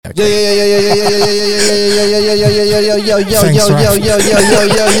Okay.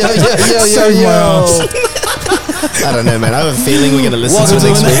 Yo. I don't know, man. I have a feeling we're gonna listen to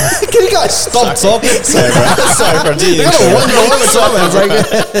next week. Can you guys stop talking? Sorry, bro.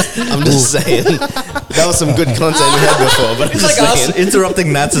 I'm just saying. That was some good content we had before, but It's like us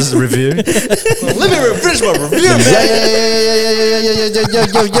interrupting Nats's review. Let me finish my review,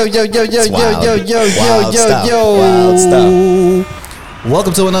 Wild stuff.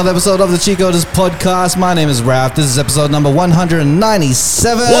 Welcome to another episode of the Chicoders podcast. My name is Raph. This is episode number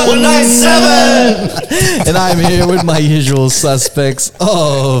 197. 197! And I'm here with my usual suspects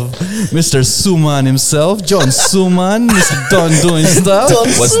of Mr. Suman himself, John Suman, Mr. Don doing stuff.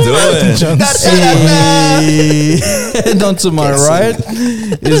 What's doing? And on to my right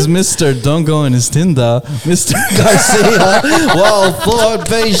is Mr. Don't Go in his Tinder, Mr. Garcia. Wow, full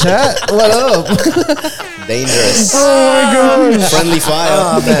beige hat. What up? Dangerous. Oh my gosh. Friendly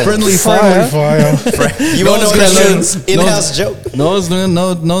fire. Friendly fire. You want to know in-house joke? No one's gonna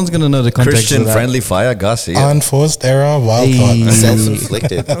know the context Christian of that. friendly fire, Garcia. Unforced error, wild thought.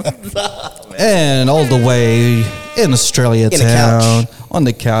 Self-inflicted. And all the way in Australia In a town, on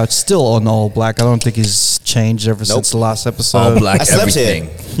the couch, still on all black. I don't think he's changed ever since the last episode. All black I slept everything.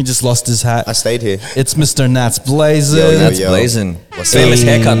 He just lost his hat. I stayed here. It's Mr. Nats Blazin. Yo, That's yo. blazing. What's Famous up?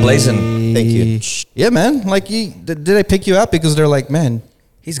 haircut blazing. Thank you. Yeah, man. Like, did they pick you out because they're like, man,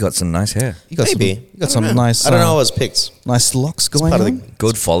 He's got some nice hair. you got Maybe. some, you got some nice, I don't know how I was picked. nice locks going part of on. the-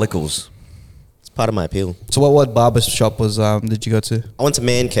 Good follicles. It's part of my appeal. So what barber shop was did you go to? I went to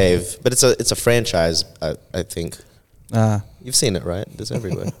Man Cave, but it's a franchise, I think. You've seen it, right? It's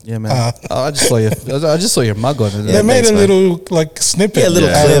everywhere. Yeah, man. I just saw your mug on it. They made thanks, a man. little like snippet Yeah, a little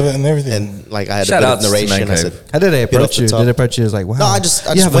out clip of it and everything. And like I had Shout a bit out of to narration. Man I said, Cave. How did they Bit off approach the you? top. Did they approach you as like, wow? No, I just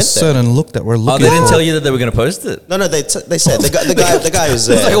you have a went certain look that we're Oh, looking they didn't for. tell you that they were going to post it? no, they said the guy who's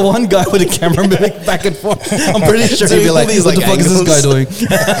It's there. like one guy with a camera moving back and forth. I'm pretty sure he'd be like, These, what the like, fuck is this guy doing?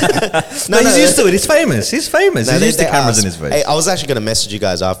 No, he's used to it. He's famous. He's famous. No, He's they- used to they cameras asked. in his face. Hey, I was actually going to message you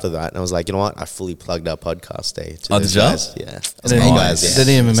guys after that, and I was like, you know what? I fully plugged our podcast day. To Oh, those did ya? guys. Yeah. I was They like, didn't, hey, guys, yeah. they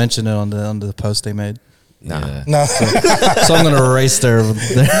didn't even mention it on the post they made. Nah. Yeah. No, So I'm gonna erase their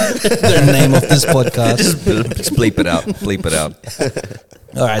name of this podcast. Just bleep it out. Bleep it out.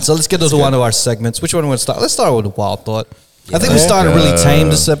 All right, so let's get into one of our segments. Which one do we want to start? Let's start with the wild thought. I think we started really tame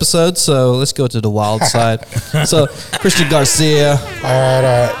this episode, so let's go to the wild side. So Christian Garcia. all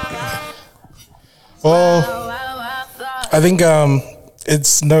right. Well, I think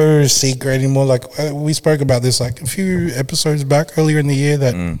it's no secret anymore. Like we spoke about this like a few episodes back earlier in the year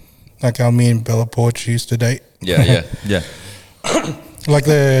that like how me and Bella Porch used to date. Yeah. Like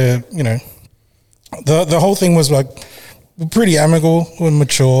the whole thing was like pretty amicable and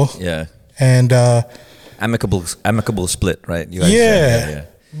mature. Yeah. And Amicable split, right? You guys, yeah.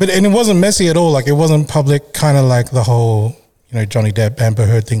 But and it wasn't messy at all. Like it wasn't public, kind of like the whole, Johnny Depp Amber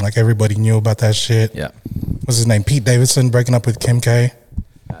Heard thing. Like everybody knew about that shit. Yeah. What's his name? Pete Davidson breaking up with Kim K.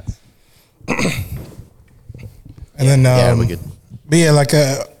 And then Yeah, we're good. But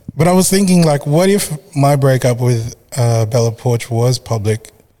yeah, but I was thinking like, what if my breakup with Bella Porch was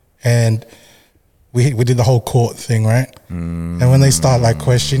public, and we did the whole court thing, right? And when they start like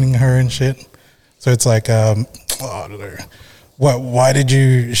questioning her and shit, so it's like, I don't know, why did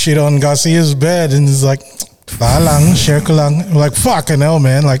you shit on Garcia's bed? And it's like, lang, share ko lang. I'm like, fucking hell,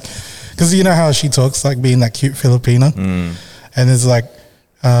 man. Like, because you know how she talks, like being that cute Filipina. And it's like,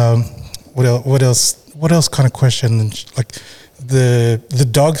 what else kind of question? And like the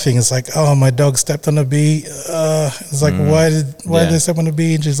dog thing is like, oh, my dog stepped on a bee. It's like, why did they step on a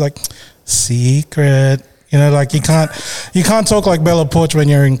bee? And she's like, secret. Like you can't talk like Bella Porch when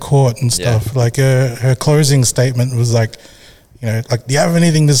you're in court and stuff. Yeah. Like her closing statement was like, like, do you have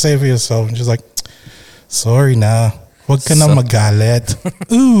anything to say for yourself? And she's like, sorry, nah. Wag ka na magalit.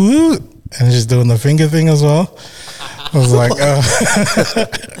 Ooh. And she's doing the finger thing as well. I was like,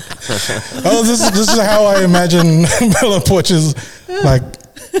 this is how I imagine Bella Porch's, like,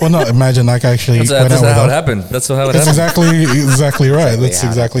 well, not imagine, like actually That's went out with how it her. happened. That's how it That's happened. exactly right. That's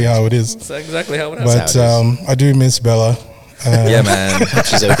exactly how it is. That's exactly how it happened. But I do miss Bella. Yeah, man.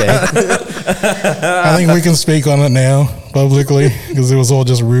 She's okay. I think we can speak on it now publicly because it was all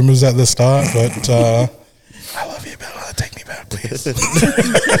just rumors at the start. But I love you, Bella. Take me back, please.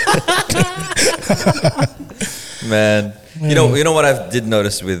 Man, you know what I did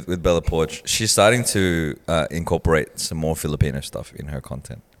notice with Bella Porch? She's starting to incorporate some more Filipino stuff in her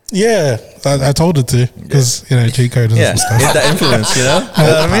content. Yeah, I told her to because cheat coders and stuff. Get that influence, you know. You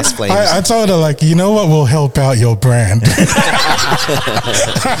know what I mean? I told her like, you know what will help out your brand.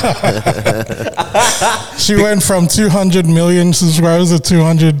 She went from 200 million subscribers to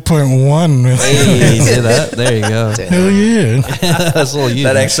 200.1 million. Hey, you see that? There you go. Hell yeah! That's all you.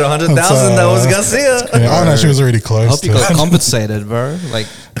 That man. extra 100,000 that was Garcia. Yeah, I know she was already close. I hope you to got it. compensated, bro. Like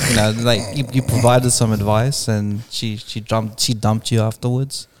like you provided some advice, and she dumped you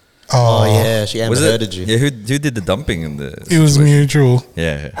afterwards. Oh yeah, she Was heard you. Yeah, who did the dumping in the? It was mutual.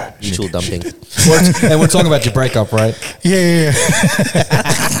 Yeah. Mutual dumping. And we're talking about your breakup, right? Yeah.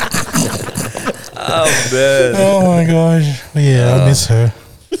 Oh man. Oh my gosh. Yeah, I miss her.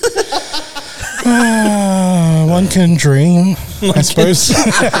 One can dream, I suppose.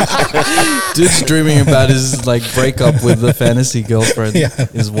 Dude's dreaming about his like breakup with the fantasy girlfriend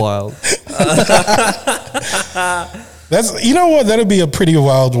is wild. That's what, that'd be a pretty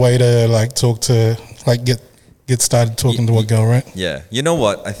wild way to like talk to like get started talking to a girl, right? Yeah. You know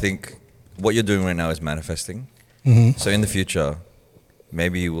what? I think what you're doing right now is manifesting. So in the future,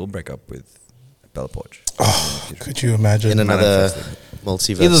 maybe you will break up with Bella Porch. Oh, could you imagine? In another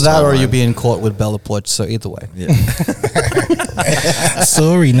multiverse. Either that or timeline. you're being caught with Bella Porch. So either way, Yeah.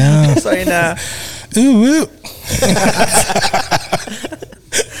 Sorry now. Sorry, nah. Ooh, ooh.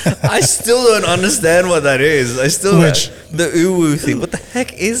 I still don't understand what that is. I still Which? the uwu thing. What the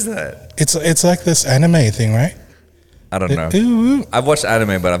heck is that? It's like this anime thing, right? I don't know. Ooh, ooh. I've watched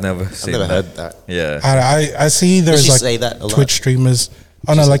anime, but I've never I've seen never that. heard that. Yeah. I see there's she like say that a lot? Twitch streamers.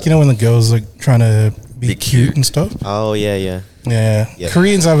 Oh no, like when the girls are trying to be Be cute cute. and stuff. Oh yeah. Yeah.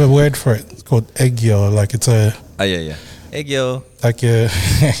 Koreans have a word for it. It's called eggyo. Like it's a Oh yeah. Egg yo. like yo.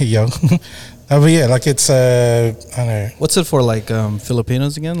 But yeah, like it's I don't know. what's it for? Like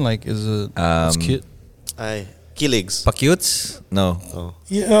Filipinos again? Like is it? It's cute. Kiligs. Pakyuts? No. Oh.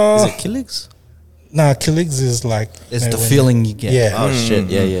 Yeah. Is it Kiligs? Nah, kiligs is like It's the when- feeling you get. Yeah. Oh shit!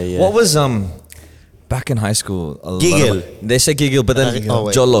 Yeah. What was back in high school? Giggle. They say giggle, but then Oh,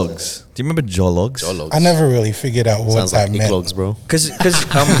 wait. jologs. Do you remember jologs? Jologs. I never really figured out what Sounds that like meant. Eclogs, bro. Because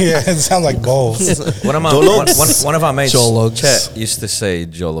Yeah, it sounds like balls. one of my Jologs. one of our mates, Jologs. Chet, used to say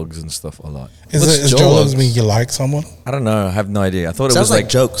jologs and stuff a lot. Is What's jologs jologs? mean you like someone? I don't know. I have no idea. I thought it Sounds was like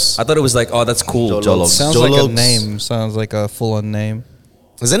jokes. I thought it was like, oh, that's cool. Jologs. Jologs. Sounds like a Jologs. name. Sounds like a full-on name.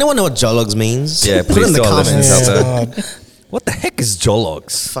 Does anyone know what Jologs means? Yeah, Put it in please the tell us. comments. It's out Yeah, there. What the heck is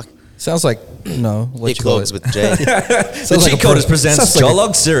jologs? Fuck. Sounds like what you call Eclogs it. with J. The Sounds like cheat a coders pro- presents sounds like a-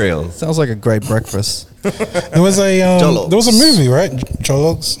 jolog cereal. Sounds like a great breakfast. There was a Jologs. there was a movie, right?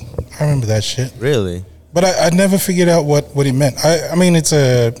 Jologs. I remember that shit. Really? But I never figured out what it meant. I mean, it's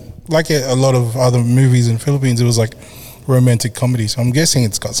like a lot of other movies in Philippines. It was like romantic comedy. So I'm guessing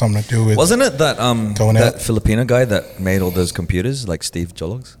it's got something to do with. Wasn't it that Going that out. Filipino guy that made all those computers, like Steve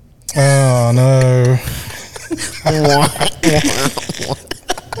Jologs? Oh no! I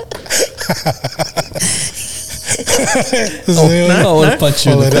want to punch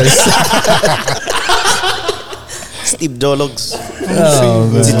you in the face. Steve Jologs.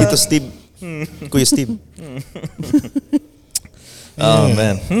 Oh, Si Tito Steve. Kuya Steve. Oh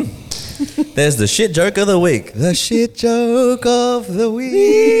man. There's the shit joke of the week. The shit joke of the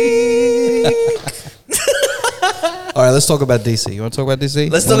week. All right, let's talk about DC. You want to talk about DC?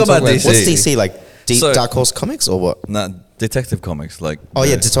 Let's You wanna talk about DC. What's DC like? So- Dark Horse Comics or what? Nah, detective comics like. Oh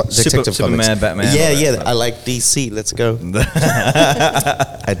yeah, the Detective Comics. Superman, Batman. all Yeah, that I like DC. Let's go.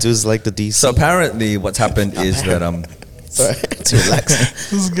 I do like the DC. So apparently, what's happened is that Sorry, to relax.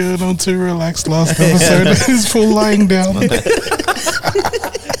 This is good. I'm too relaxed. Last episode is full lying down.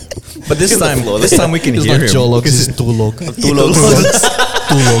 But this time we can It's hear not him. Jologs, it's Tulog.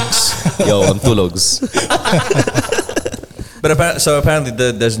 Tulogs. Yo, I'm Tulogs. But apparently,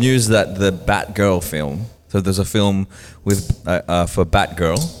 there's news that the Batgirl film. So there's a film with for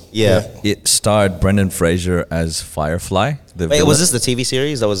Batgirl. Yeah. It starred Brendan Fraser as Firefly. The Wait, villain. was this the TV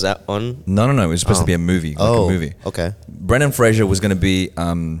series that was on? No. It was supposed to be a movie. Like a movie. Okay. Brendan Fraser was going to be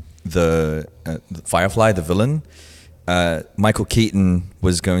the Firefly, the villain. Michael Keaton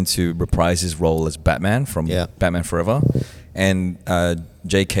was going to reprise his role as Batman from Batman Forever, and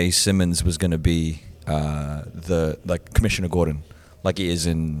J.K. Simmons was going to be the Commissioner Gordon, like he is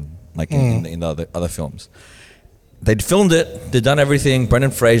in in the other films. They'd filmed it. They'd done everything.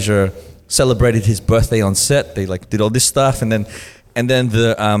 Brendan Fraser celebrated his birthday on set. They did all this stuff, and then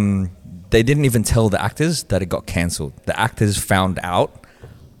they didn't even tell the actors that it got cancelled. The actors found out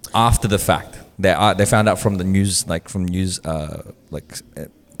after the fact. They found out from the news,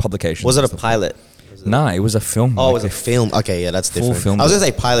 publications. Was it and a stuff. pilot? Nah, it was a film. Oh, it was a film. Okay, yeah, that's Full different. film. I was gonna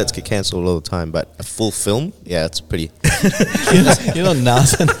say pilots get cancelled all the time, but a full film, yeah, it's pretty. You know,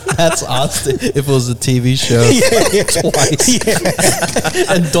 Nathan, that's asked if it was a TV show twice.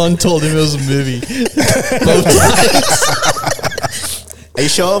 And Don told him it was a movie. Both times. Are you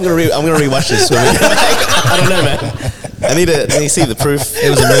sure? I'm gonna rewatch this for me. I don't know, man. I need to see the proof. It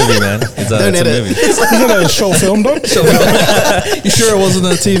was a movie, man. It's a movie. Is it a short film, Don? You sure it wasn't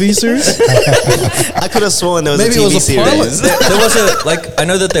a TV series? I could have sworn there was Maybe a it TV was a pilot. series. There was I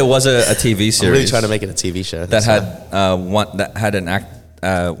know that there was a TV series. I'm really trying to make it a TV show. that had an act.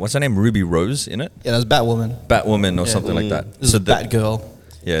 What's her name? Ruby Rose in it. Yeah, that's Batwoman. Batwoman or something like that. This is Batgirl.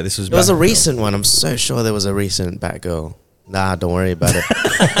 Yeah, this was. There was a Batgirl. recent one. I'm so sure there was a recent Batgirl. Nah, don't worry about it.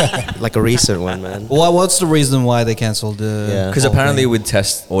 Like a recent one, man. Well, what's the reason why they cancelled the? Yeah. Because whole apparently thing? with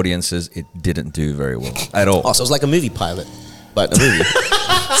test audiences, it didn't do very well at all. Oh, so it was like a movie pilot, but a movie.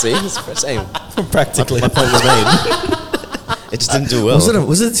 See, it's the same. practically. My point was made. It just didn't do well.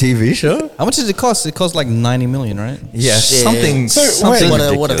 Was it a TV show? How much did it cost? It cost like 90 million, right? Yeah, Shit. something. So, something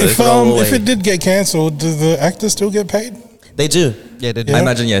wait, what a ridiculous. If it did get cancelled, do the actors still get paid? They do. Yeah, they did. I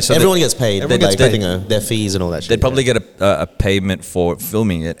imagine, yeah. So Everyone gets paid. everyone They gets like, paid. their fees and all that shit. They'd probably get a payment for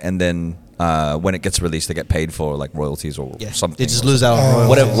filming it, and then when it gets released, they get paid for like royalties or something. They just lose out on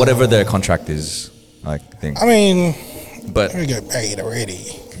royalties. whatever their contract is. I think. I mean, But we get paid already.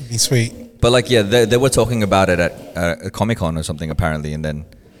 It'd be sweet. But yeah, they were talking about it at a Comic-Con or something apparently, and then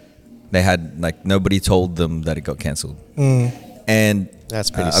they had nobody told them that it got cancelled. And That's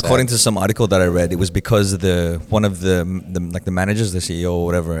pretty sad. according to some article that I read, it was because one of the managers, the CEO or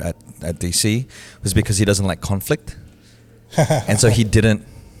whatever at DC, was because he doesn't like conflict, and so he didn't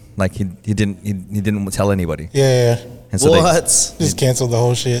tell anybody. Yeah. And so What? Just cancel the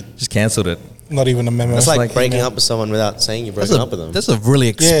whole shit. just cancelled it. Not even a memo. That's like, like, breaking up with someone without saying you've broken up with them. That's a really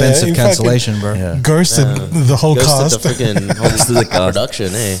expensive you fucking- cancellation, bro. Yeah. Ghosted the whole Goes cast. to the freaking to the cast.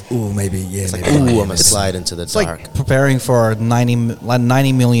 production, eh? Ooh, maybe It's like, ooh, I'm gonna slide into the It's dark. like preparing for a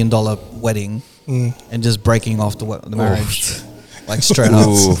 $90 million wedding and just breaking off the marriage. Like straight up.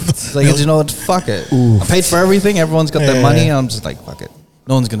 It's like, you know what? Fuck it. I paid for everything. Everyone's got their Yeah. money. And I'm just like, fuck it.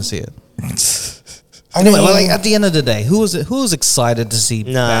 No one's going to see it. I mean, Like at the end of the day, who was excited to see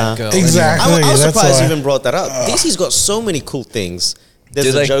Nah. Batgirl? Exactly. I was that's surprised you why. even brought that up. DC's got so many cool things. There's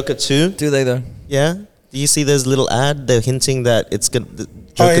Do the they? Joker 2. Do they though? Yeah. Do you see there's a little ad? They're hinting that it's gonna.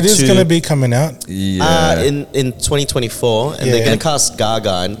 Oh, it is going to be coming out. Yeah. in 2024, and Yeah. they're gonna cast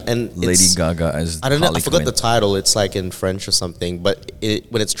Gaga and Lady it's- Gaga as I don't know. Harley I forgot Quinn. the title. It's like in French or something, but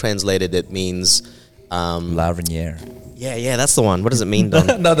when it's translated, it means. La Renière. Yeah, that's the one. What does it mean,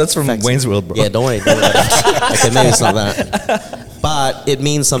 Don? No, that's from Facts. Wayne's World, bro. Yeah, don't worry. Okay, maybe it's not that. But it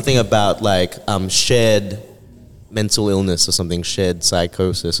means something about like shared mental illness or something, shared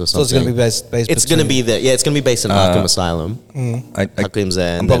psychosis or So something. it's going to be based It's going to be it's going to be based in Arkham Asylum. Arkham's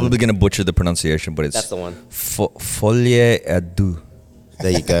there. I'm and probably then- going to butcher the pronunciation, but it's That's the one. Folie à deux.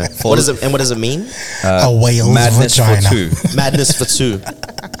 There you go. What does it mean? A whale's Madness vagina. for two. Madness for two.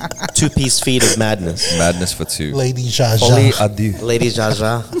 2-piece feed of madness. Madness for two. Lady Zsa Folie Zsa. à deux. Lady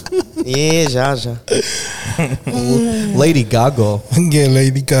Jaja. Yeah, Jaja. Lady Gaga. Yeah,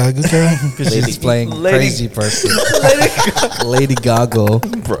 Lady Gaga. Girl. Because she's playing Lady- crazy person. Lady Gaga.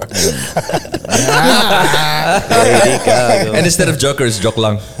 Lady Gaga. And instead of Joker, it's Jok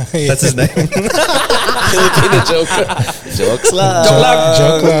Lang. That's his name. Filipino Joker. Jokes lang.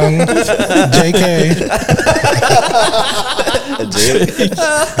 Joke lang. JK.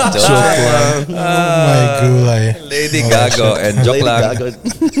 Jokes lang. My gulay. Lady Gaga and Jok Lady Lang. Gaga.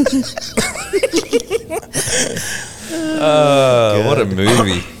 What a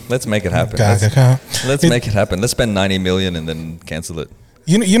movie. Let's make it happen. Gaga. Let's make it happen. Let's spend 90 million and then cancel it.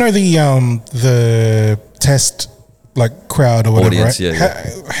 You know the test like crowd or whatever, Audience, right?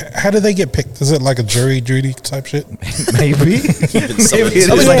 yeah, How do they get picked? Is it like a jury duty type shit? Maybe. Maybe it Something is.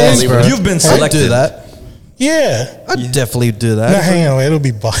 like this, bro. You've been I'd selected. do that. Yeah. I'd definitely do No, that. hang on, it'll be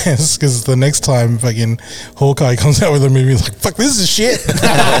biased because the next time fucking Hawkeye comes out with a movie, it's like, fuck, this is shit.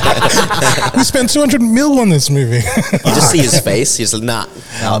 We spent 200 mil on this movie. You just see his face. He's like, nah.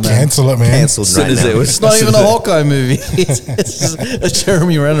 Cancel it, man. Cancelled As soon right as now. it was- It's not even a Hawkeye movie. It's just a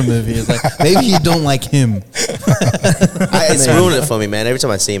Jeremy Renner movie. It's like, maybe you don't like him. It's ruined it for me, man. Every time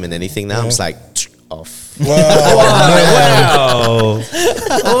I see him in anything now, I'm just like, off. Wow.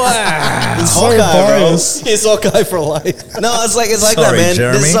 Wow. It's so Hawkeye, bro. biased. He's Hawkeye for life. No, it's like that, Sorry, man.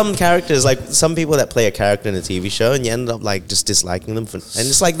 Jeremy. There's some characters, like some people that play a character in a TV show, and you end up like just disliking them, and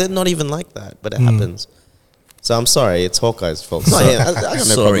it's like they're not even like that, but it happens. So I'm sorry, it's Hawkeye's fault. It's not him. I got no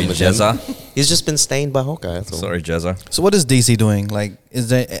Sorry, problem with him. Jezza. He's just been stained by Hawkeye. That's all. Sorry, Jezza. So what is DC doing? Like, is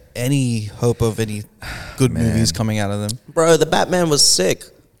there any hope of any good movies coming out of them? Bro, the Batman was sick.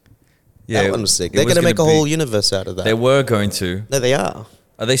 Yeah, that one was sick. They're gonna make a whole universe out of that. They were going to. No, they are.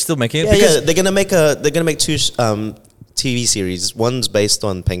 Are they still making it? Yeah, yeah. They're gonna make two TV series. One's based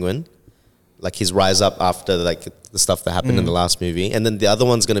on Penguin, like his rise up after like the stuff that happened in the last movie, and then the other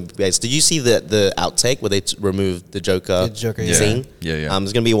one's gonna be based. Did you see the outtake where they removed the Joker scene? Yeah.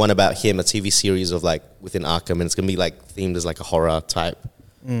 There's gonna be one about him, a TV series of like within Arkham, and it's gonna be like themed as like a horror type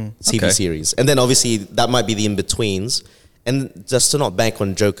TV series. And then obviously that might be the in betweens. And just to not bank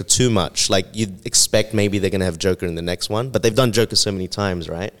on Joker too much, like you'd expect maybe they're going to have Joker in the next one, but they've done Joker so many times,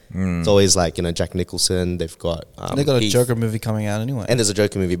 right? It's always like, Jack Nicholson, they've got they got a Heath, Joker movie coming out anyway. and there's a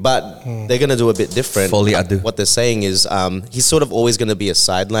Joker movie, but they're going to do a bit different. Folly ado. What they're saying is he's sort of always going to be a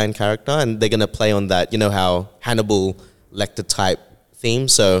sideline character, and they're going to play on that, how Hannibal Lecter type theme.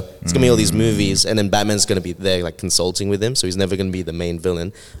 So it's going to be all these movies, and then Batman's going to be there like consulting with him, so he's never going to be the main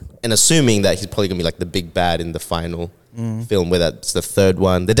villain. And assuming that he's probably going to be like the big bad in the final film, whether it's the third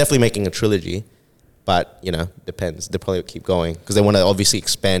one. They're definitely making a trilogy, but, depends. They'll probably keep going because they want to obviously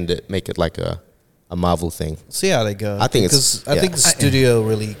expand it, make it like a Marvel thing. See how they go. I think I think the studio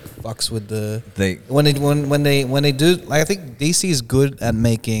really fucks with the when they do. Like, I think DC is good at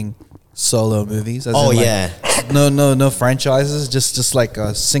making solo movies. As in, like, no franchises, just like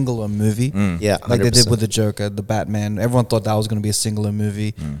a singular movie. Yeah, like 100%. They did with the Joker, the Batman. Everyone thought that was going to be a singular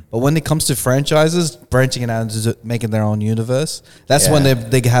movie, but when it comes to franchises, branching it out into making their own universe, that's when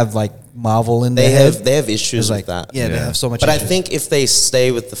they have like Marvel in their head. They have issues like, with that. Yeah, they have so much. But issues. I think if they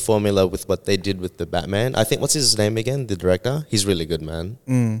stay with the formula with what they did with the Batman, I think what's his name again? The director, he's really good, man.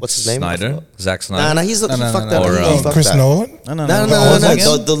 What's his name? Snyder? Zack Snyder? Nah, he's he fucked no. up. Or, He fucked Chris that. Nolan? No.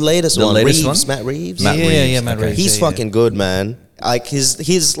 The latest The one. latest Reeves, one? Matt Reeves. Matt Reeves. Yeah, Matt Reeves. He's fucking good, man. Like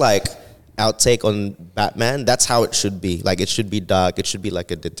his like outtake on Batman. That's how it should be. Like it should be dark. It should be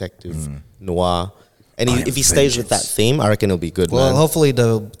like a detective noir. And if he stays with that theme, I reckon it'll be good. Well, man. hopefully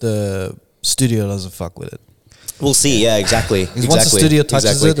the studio doesn't fuck with it. We'll see. Yeah, exactly. Once the studio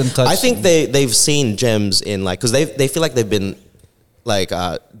touches it and I think they've seen gems in like because they feel like they've been like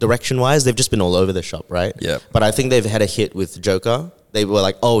direction wise they've just been all over the shop, right? Yeah. But I think they've had a hit with Joker. They were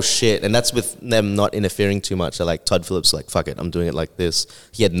like, oh shit, and that's with them not interfering too much. They're like Todd Phillips, like fuck it, I'm doing it like this.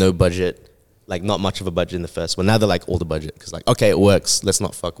 He had no budget, like not much of a budget in the first one. Now they're like all the budget because like okay, it works. Let's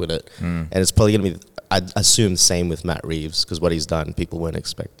not fuck with it. And it's probably gonna be, I'd assume, the same with Matt Reeves because what he's done, people weren't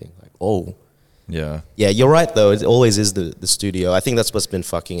expecting. Like yeah, you're right though. It always is the studio. I think that's what's been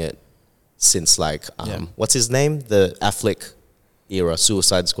fucking it since like what's his name, the Affleck era,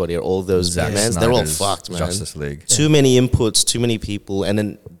 Suicide Squad era, all those Batmans, they're all fucked, man. Justice League. Too many inputs, too many people, and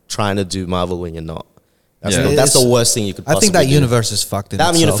then trying to do Marvel when you're not. That's the worst thing you could possibly I think that do. universe is fucked in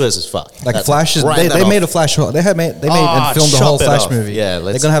That itself. universe is fucked. Like That's Flash is, right, they made a Flash. They made and filmed the chop whole it Flash off. movie. Yeah,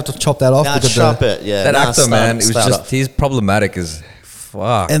 they're gonna have to chop that off because chop it. Yeah, That actor, man, it was start just, up. he's problematic as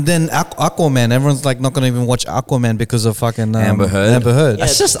fuck. And then Aquaman, everyone's like not gonna even watch Aquaman because of fucking Amber Heard.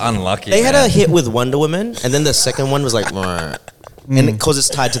 That's just unlucky. They had a hit with Wonder Woman, and then the second one was like, and because it's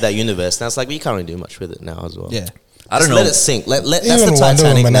tied to that universe, now it's like we can't really do much with it now as well. Yeah. I don't know. Let it sink. Let that's Even the Wonder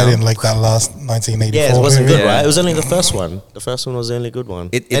Titanic Woman, now. I didn't like that last 1984 Yeah, it wasn't movie. good, right? It was only the first one. The first one was the only good one.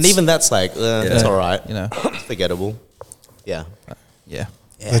 And even that's like, it's all right. Forgettable. Yeah. Yeah.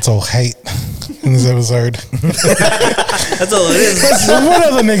 Let's all hate in this episode. That's all it is. What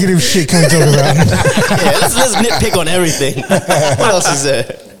other negative shit can we talk about? Yeah, let's nitpick on everything. What else is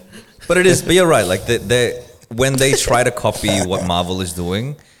there? But you're right. Like when they try to copy what Marvel is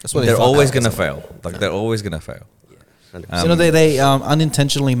doing, what they're fuck always up. gonna fail. Like they're always gonna fail. They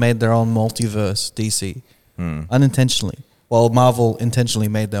unintentionally made their own multiverse. DC unintentionally. Well, Marvel intentionally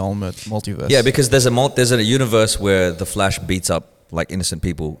made their own multiverse. Yeah, because there's a universe where the Flash beats up like innocent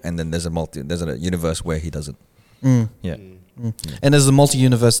people, and then there's a universe where he doesn't. Yeah. And there's a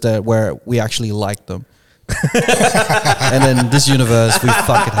multi-universe there where we actually like them. And then this universe, we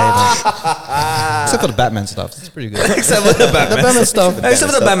fucking hate them. Except for the Batman stuff. It's pretty good. Except for the Batman. The Batman stuff.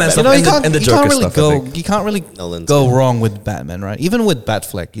 Except for the Batman stuff. And the you Joker can't really stuff. I think. you can't really Nolan's go good. wrong with Batman, right? Even with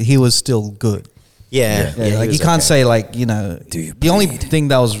Batfleck, he was still good. Yeah. Like he you was can't okay. say like, the only thing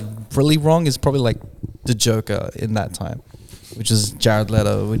that was really wrong is probably like the Joker in that time, which is Jared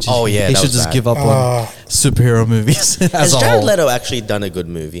Leto, which Oh, is, yeah, he that should was just bad. give up on superhero movies as Has a Jared whole. Leto actually done a good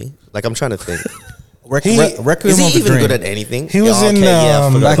movie? Like, I'm trying to think. Requiem Is he of a even Dream. good at anything? He was Yeah, in okay, I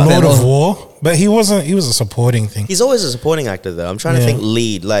forgot about Lord that. of War, but he was a supporting thing. He's always a supporting actor, though. I'm trying to Yeah. think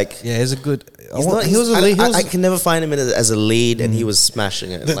lead. Like, Yeah, he's a good. he was a lead. I can never find him as a lead, and he was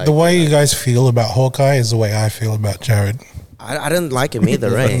smashing it. The way you guys feel about Hawkeye is the way I feel about Jared. I didn't like him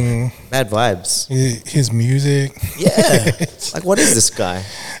either, right? Bad vibes. His music. Yeah. Like, what is this guy?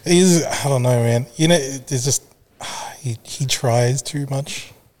 I don't know, man. You know, it's just, he tries too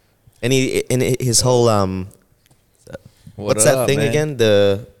much. And his whole, what's that thing again?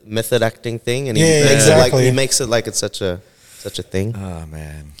 The method acting thing? And he makes it like, he makes it like it's such a thing. Oh,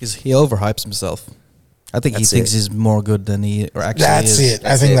 man. He overhypes himself. I think he thinks he's more good than he actually is. That's it.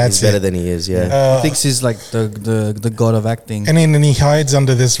 I think that's he's better than he is. Yeah. He thinks he's like the god of acting, and then he hides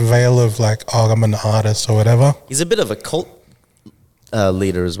under this veil of like, oh, I'm an artist or whatever. He's a bit of a cult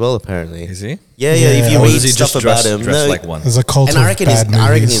leader as well, apparently. Is he? Yeah. If you read stuff about him, like one. There's a cult and of I reckon bad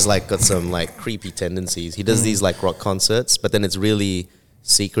movies. he's like got some like creepy tendencies. He does these like rock concerts, but then it's really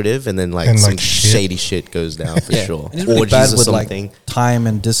secretive, and then some shady shit goes down for sure. And he's really bad with like time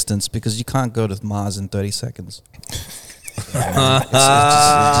and distance, because you can't go to Mars in 30 seconds.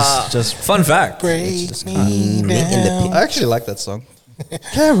 Just fun fact. I actually like that song.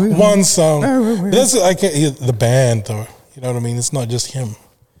 One song. That's like the band, though. You know what I mean? It's not just him.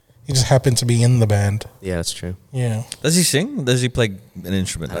 He just happened to be in the band. Yeah, that's true. Yeah. Does he sing? Does he play an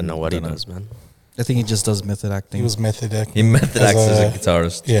instrument? I don't know what he does, man. I think he just does method acting. He was method acting. He method acts as a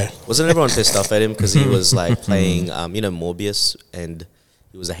guitarist. Yeah. Wasn't everyone pissed off at him because he was like playing, Morbius, and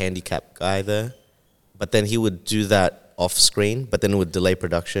he was a handicapped guy there, but then he would do that off screen, but then it would delay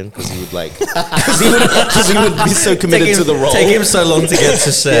production because he would like because he would be so committed to the role. Take him so long to get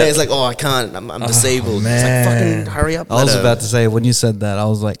to set. Yeah, it's like, oh, I can't. I'm disabled. It's like, fucking hurry up. I was about to say, when you said that, I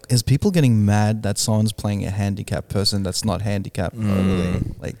was like, is people getting mad that someone's playing a handicapped person that's not handicapped?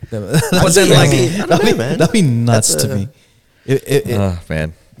 Like, that'd be nuts to me. Oh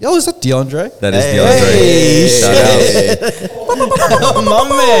man. Yo, is that DeAndre? That is DeAndre. My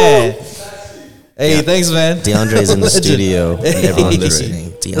man. Hey, thanks, man. DeAndre's in the studio. Everyone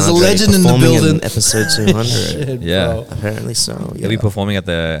listening. There's a legend in the building. In episode 200. Shit, yeah, apparently so. Yeah. He'll be performing at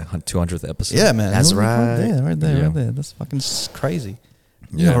the 200th episode. Yeah, man. That's right. Right there. That's fucking crazy.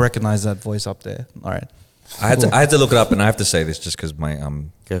 You don't recognize that voice up there. All right. I had to look it up, and I have to say this just because my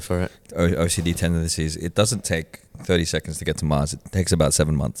go for it. OCD tendencies. It doesn't take 30 seconds to get to Mars. It takes about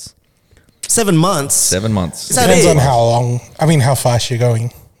 7 months. 7 months. 7 months. Depends on how long. I mean, how fast you're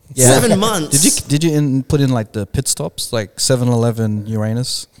going. Yeah. 7 months. Did you put in like the pit stops, like 7-Eleven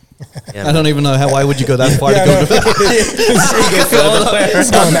Uranus? Yeah, I don't even know why would you go that far to go to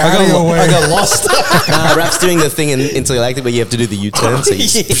I got lost. Rap's doing the thing in Intergalactic where you have to do the U-turn. So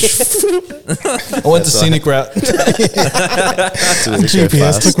I went the scenic route.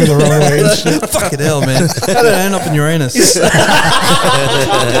 GPS took me the wrong way and shit. Fucking hell, man. How did I end up in Uranus? Shit.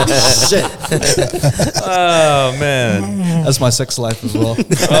 Oh, man. That's my sex life as well. How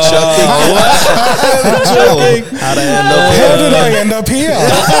did I end up here?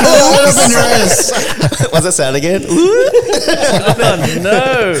 What's that sound again?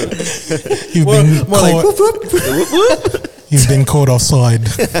 No. You've been caught offside.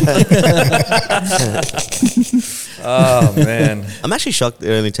 Oh man, I'm actually shocked it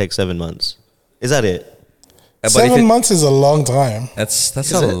only takes 7 months. Is that it? 7 months is a long time. That's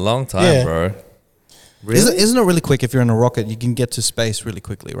a long time, bro. Really? Isn't it really quick? If you're in a rocket, you can get to space really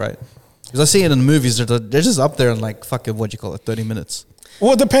quickly, right? Because I see it in the movies. They're just up there in like fucking 30 minutes.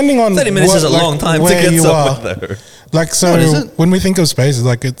 Well, depending on 30 minutes is a long time to get somewhere though. Like, so when we think of space,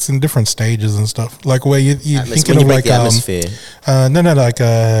 like it's in different stages and stuff. Like where you think of like the atmosphere. Like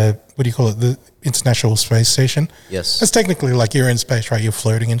what do you call it? The International Space Station. Yes. It's technically like you're in space, right? You're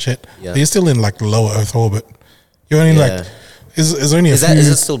floating and shit. Yeah. But you're still in like lower Earth orbit. You're only like is only is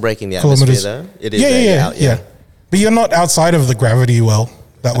it still breaking the atmosphere though? It is. Yeah. But you're not outside of the gravity well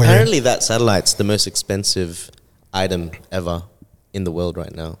that way. Apparently, that satellite's the most expensive item ever in the world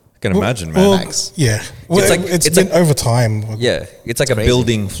right now. I can imagine, man. Yeah. Well, it's been over time. Yeah. It's like a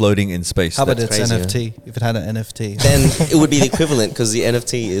building floating in space. How about it's crazy, NFT? If it had an NFT. Then it would be the equivalent because the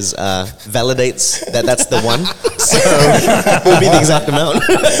NFT is validates that's the one. So it would be the exact amount.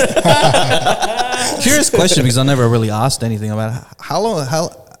 Curious question, because I never really asked anything about it.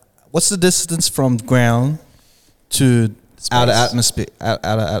 What's the distance from ground to out of atmosphere?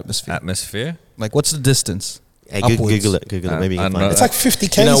 Atmosphere? Like, what's the distance? Hey, Google it. Maybe you can find it. It's like 50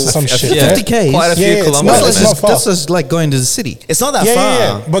 Ks or some shit. 50 Ks? Quite a few kilometers. That's just like going to the city. It's not that far.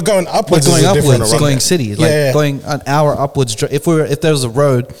 Yeah. But going upwards going city. Like going an hour upwards. If there's a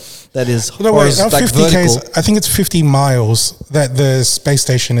road that is like 50 vertical. Ks, I think it's 50 miles that the space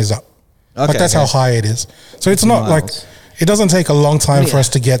station is up. Okay, like that's how high it is. So it's not like... It doesn't take a long time for us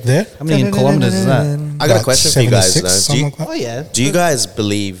to get there. How many kilometers is that? I got a question for you guys, though. Do you guys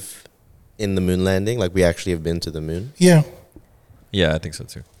believe in the moon landing? Like we actually have been to the moon? Yeah. Yeah, I think so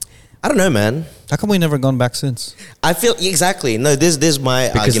too. I don't know, man. How come we never gone back since? I feel exactly. No, there's my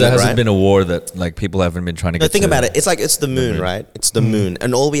because argument, there hasn't right? been a war that like people haven't been trying to No, get. think to about it. It's like it's the moon, right? It's the moon,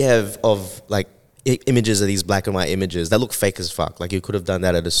 and all we have of like images are these black and white images that look fake as fuck. Like you could have done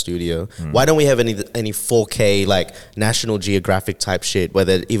that at a studio. Why don't we have any 4K like National Geographic type shit where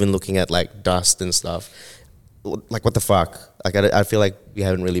they're even looking at like dust and stuff? Like what the fuck? Like I feel like we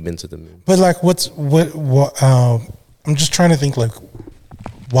haven't really been to the moon. But like, what? I'm just trying to think like,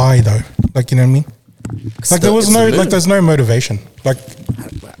 why though? Like, you know what I mean? Like there was there's no motivation. Like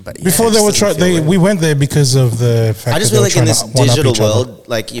before they were we went there because of the fact. I just that feel they like were in this trying to one-up digital each other. world,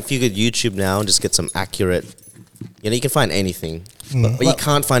 like if you could YouTube now and just get some accurate, you can find anything, but you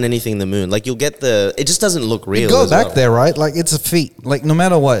can't find anything in the moon. Like you'll get it just doesn't look real. You go back there, right? Like it's a feat. Like no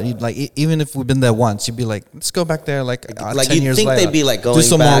matter what, even if we've been there once, you'd be like, let's go back there. Like 10 years think later. they'd be like going do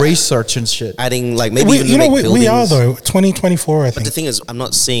some back, more research and shit. adding like maybe we are though 2024. I think. But the thing is, I'm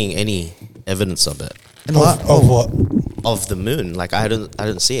not seeing any evidence of it. Of what? Of the moon. Like I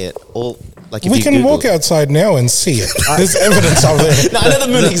don't see it. All like if We you can Google walk outside now and see it. There's evidence of it. No, I know the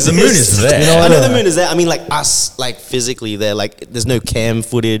moon exists. The moon is there. You know, I know the moon is there. I mean, like us, like physically there. Like there's no cam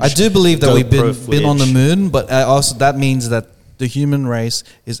footage. I do believe that we've GoPro been on the footage. moon, but also that means that the human race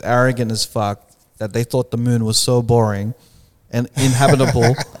is arrogant as fuck. That they thought the moon was so boring and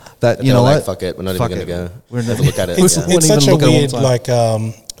inhabitable that you know like, what? fuck it, we're not Fuck even gonna it. go. We're Never never look at it. It's, Yeah. Wouldn't it's even such a look at it weird one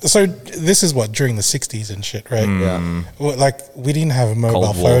time. so this is what during the 60s and shit, right? Yeah. Well, like we didn't have mobile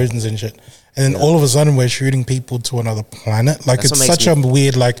Cold War. phones and shit, and then all of a sudden we're shooting people to another planet. Like That's it's what makes such a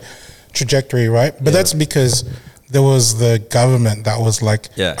weird like trajectory, right? But that's because there was the government that was like,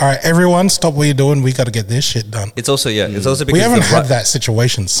 Yeah. all right, everyone, stop what you're doing. We got to get this shit done. It's also it's also because We haven't the had that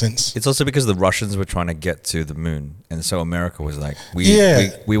situation since. It's also because the Russians were trying to get to the moon, and so America was like,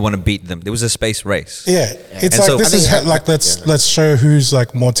 we want to beat them. There was a space race. Yeah, it's And like so- this I is think- like let's show who's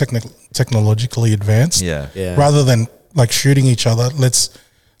like more technologically advanced. Yeah. Yeah. Rather than like shooting each other, let's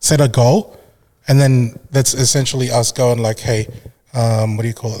set a goal, and then that's essentially us going like, hey, what do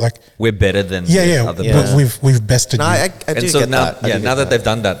you call it? Like We're better than other Yeah. but we've bested No, you. I do and so get now, that. I do get now that that. they've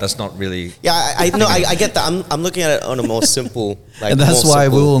done that, that's not really. Yeah, I get that. I'm looking at it on a more simple. Like, And that's more why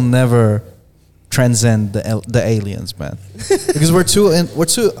we simple- will never transcend the aliens, man. Because we're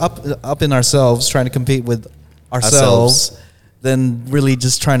too up in ourselves, trying to compete with ourselves, than really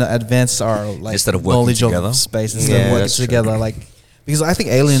just trying to advance our like Instead of working knowledge together. of space instead Yeah, of working that's true. together. Like because I think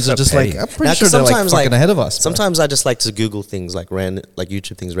aliens So are just petty. like I'm Now, pretty 'cause sure they're like sometimes, fucking ahead of us. bro. Sometimes I just like to Google things like like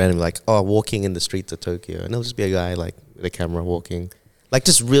YouTube things randomly, like walking in the streets of Tokyo, and it'll just be a guy like with a camera walking, like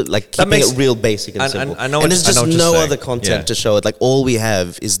just real, like keeping makes- it real basic and I- simple. I know and what- there's I know just what you're no saying. other content Yeah. to show it. Like all we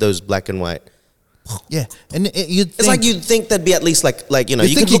have is those black and white. yeah, and you'd It's think, like you'd think that'd be at least like you know you'd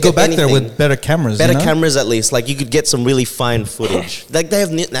you think could you look go at back there anything. with better cameras, Better you know? cameras at least. Like you could get some really fine footage. Like they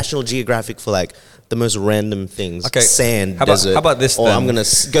have National Geographic for like the most random things. Okay, Sand, how about- desert. how about this Or then? I'm gonna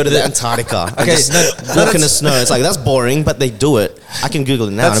go to the Antarctica. and Okay, just no, walk in the that's- snow. It's like that's boring, but they do it. I can Google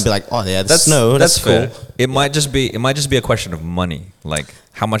it now and That's- be like, oh yeah, that's snow. That's fair. cool. It might just be a question of money, like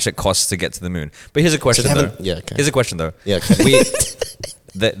how much it costs to get to the moon. But here's a question though. haven't- yeah, okay. Here's a question though. Yeah, okay.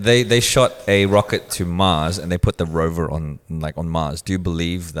 They shot a rocket to Mars and they put the rover on Mars. Do you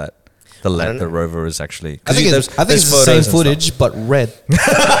believe that the rover is actually? I think it's the same footage but red.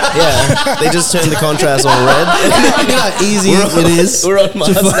 Yeah, they just turned the contrast on red. You know how easy it is We're on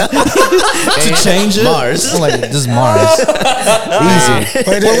Mars now. to change it. Mars. I'm like this is Mars.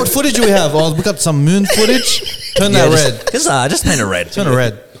 Easy. What footage do we have? Oh, we got some moon footage. Turn that red. Just paint it red. Turn it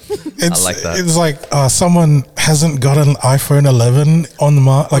red. It's, like that. It's like someone hasn't got an iPhone 11 on the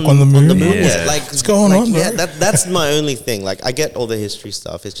on the moon. On the moon, Yeah. like What's going on, Yeah, bro? that's my only thing. Like I get all the history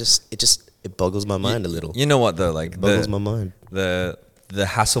stuff. It's just it boggles my mind a little. You know what though? Like Boggles my mind. the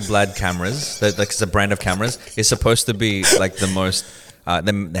Hasselblad cameras, like it's a brand of cameras, is supposed to be like the most.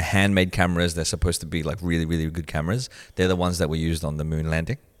 The handmade cameras, they're supposed to be like really, really good cameras. They're the ones that were used on the moon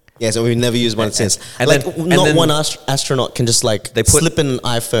landing. Yeah, so we've never used one since. and Like then- not then- one astronaut can just like They put- slip in an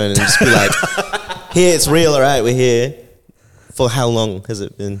iPhone and just be like, "Here, it's real, all right, we're here." For how long has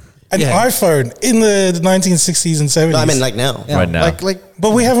it been? An Yeah. iPhone in the 1960s and 70s. No, I mean like now. Yeah, Right now. Like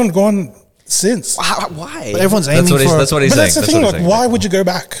but we haven't gone since. Why? but everyone's aiming for. That's what he's But saying. that's the That's thing. what he's Like, saying. why would you go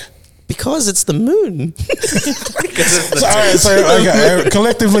back? Because it's the moon. So, all right, so okay,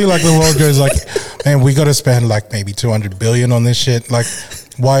 collectively, like the world goes like, man, we got to spend like maybe 200 billion on this shit. Like,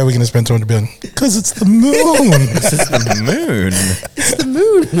 Why are we going to spend 200 billion? Because it's the moon. This is the moon. It's the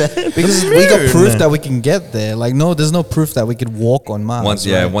moon, man. Because we got proof that we can get there. Like, no, there's no proof that we could walk on Mars.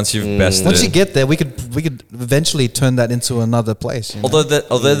 Once you've bested. Once you get there, we could eventually turn that into another place. You know?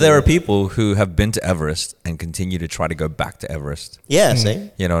 Although there are people who have been to Everest and continue to try to go back to Everest. Yeah,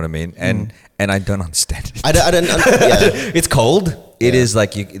 same. You know what I mean? And I don't understand it. I don't yeah. It's cold. It is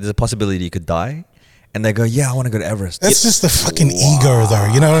like there's a possibility you could die. And they go, yeah, I want to go to Everest. That's just the fucking ego, though.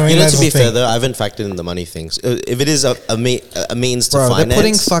 You know what I mean? You know, That's to be the fair, thing. though, I haven't factored in the money things. If it is a means to Bro, finance, they're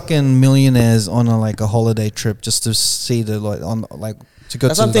putting fucking millionaires on a holiday trip just to see to go that's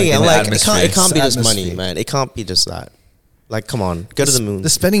to something. like, I'm the like, atmosphere. it can't be just Atmosphere. money, man. It can't be just that. Like, come on, go to the moon. They're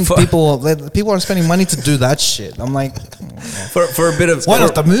spending people are spending money to do that shit. I'm like, For a bit of why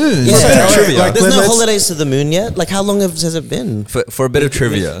not the moon? Yeah, bit of trivia. Like, there's no let's- holidays to the moon yet. Like, how long has it been? For a bit of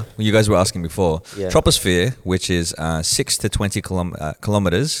trivia, you guys were asking before. Yeah. Troposphere, which is 6 to 20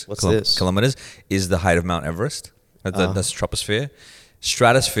 kilometers. What's this? Kilometers is the height of Mount Everest. That's troposphere.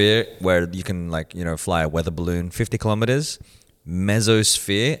 Stratosphere, where you can fly a weather balloon, 50 kilometers.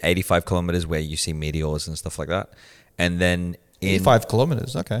 Mesosphere, 85 kilometers, where you see meteors and stuff like that. And then 85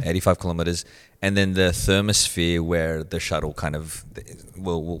 kilometers. Okay. 85 kilometers, and then the thermosphere, where the shuttle kind of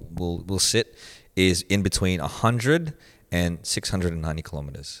will sit, is in between 100 and 690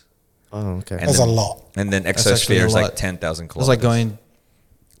 kilometers. Oh, okay. And That's then- a lot. And then That's actually exosphere a is lot. like 10,000 It's kilometers. like going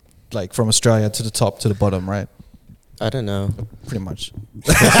from Australia to the top to the bottom, right? I don't know. Pretty much.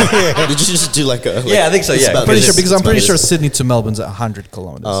 Did you just do like a? Yeah, I think so, it's yeah. about Pretty this, sure because it's I'm pretty about sure this. Sydney to Melbourne's at 100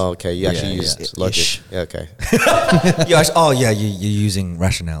 kilometers. Oh, okay. You actually Yeah, used yeah. logic. Ish. Yeah, okay. You're using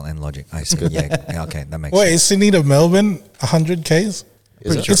rationale and logic. I see. Yeah, okay, that makes Wait, sense. is Sydney to Melbourne 100 Ks?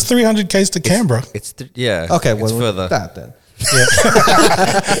 Is it? It's 300 Ks to Canberra. Yeah. Okay, it's well, further. that then.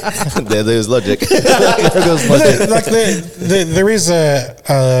 There's logic. There is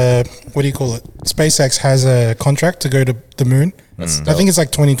a what do you call it? SpaceX has a contract to go to the moon. I think it's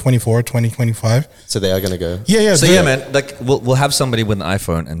like 2024, 2025. So they are gonna go. Yeah. So yeah, man, like we'll have somebody with an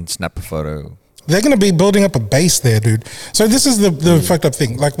iPhone and snap a photo. They're going to be building up a base there, dude. So this is the fucked up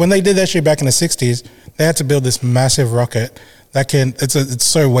thing. Like when they did that shit back in the 60s, they had to build this massive rocket that it's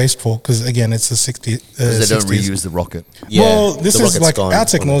so wasteful because again, it's the 60s. Because they don't reuse the rocket. Yeah, Well, this the is rocket's like gone. our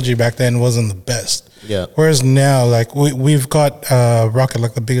technology back then wasn't the best. Yeah. Whereas now, like we've got a rocket,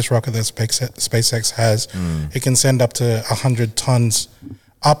 like the biggest rocket that SpaceX has. It can send up to 100 tons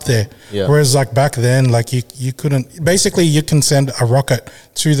up there. Yeah. Whereas like back then, like you couldn't. Basically, you can send a rocket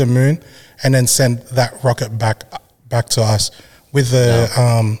to the moon and then send that rocket back to us with the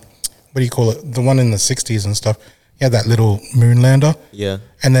what do you call it? The one in the 60s and stuff. Yeah, that little moon lander. Yeah.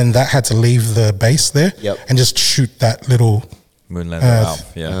 And then that had to leave the base there. Yep. And just shoot that little Moonlander out.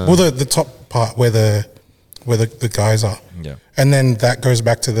 Yeah. well, the top part where the guys are. Yeah. And then that goes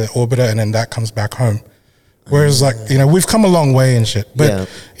back to the orbiter, and then that comes back home. Whereas, like we've come a long way and shit, but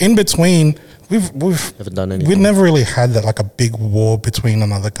in between, we've Haven't done anything. We've never really had that like a big war between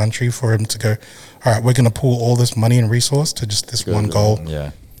another country for him to go. All right, we're going to pool all this money and resource to just this one goal.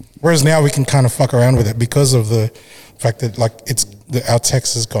 Yeah. Whereas now we can kind of fuck around with it because of the fact that like our tech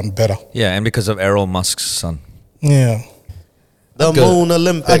has gotten better. Yeah, and because of Elon Musk's son. Yeah. The Moon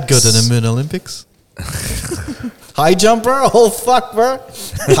Olympics. I'd go to the Moon Olympics. High jump, bro. Oh fuck, bro.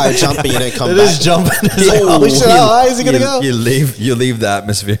 High jumping, you don't come It back. is jumping. It's like, holy shit, how high is he gonna go? You leave the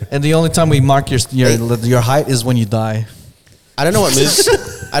atmosphere. And the only time we mark your height is when you die. I don't know what movie.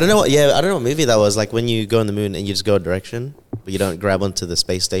 I don't know what movie that was. Like when you go on the moon and you just go a direction, but you don't grab onto the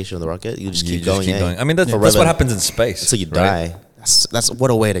space station or the rocket. You just keep going. I mean, that's Forever. what happens in space. until you right? die. That's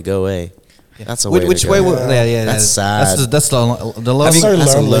what a way to go, eh? That's a way. Which to go. way? Yeah. That's sad. That's the lonely. so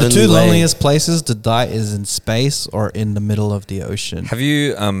That's lonely. the two Lonely way. loneliest places to die is in space or in the middle of the ocean. Have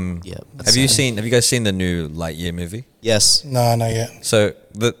you Yeah, have you guys seen the new Lightyear movie? Yes. No, not yet. So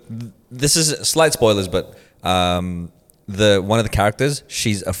this is slight spoilers, but the one of the characters,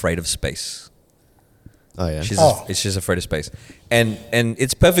 she's afraid of space. Oh yeah. She's afraid of space, and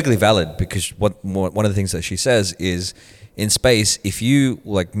it's perfectly valid because one of the things that she says is, in space, if you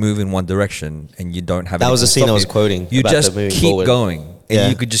like move in one direction and you don't have That was the anything scene stop I was you, quoting You about just the moving keep forward. going, and Yeah.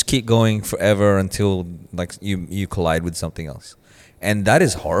 you could just keep going forever until like you collide with something else, and that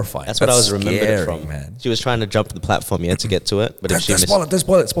is horrifying. That's what I was remembering scary, from. man. She was trying to jump the platform, to get to it, but if she missed, Spoil it.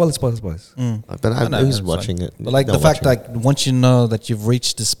 but I know, who's it's watching fine. it? But like No the fact watching. that once you know that you've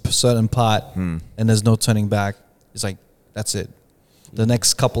reached this certain part and there's no turning back, it's like that's it. The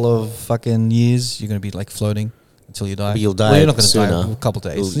next couple of fucking years, you're gonna be like floating until you die. But you'll die Well, you're not gonna sooner. die in a couple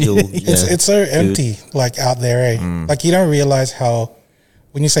of days. You'll- It's yeah. so empty, like out there, eh? Like you don't realize how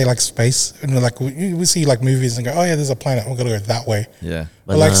when you say like space, and like we see like movies and go, oh yeah, there's a planet, we're gonna go that way. Yeah.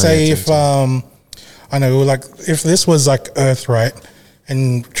 But like say if I know, like if this was like Earth, right,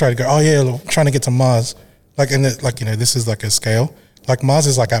 and try to go, oh yeah, trying to get to Mars, like and like this is like a scale. Like Mars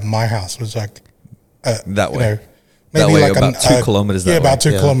is like at my house, was like that way. Maybe that way, like about 2 kilometers. Yeah, about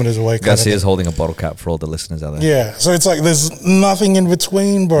 2 kilometers away. Garcia's holding a bottle cap for all the listeners out there. Yeah, so it's like there's nothing in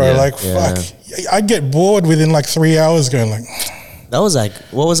between, bro. Yeah. Like fuck, I'd get bored within like 3 hours, going like. That was like,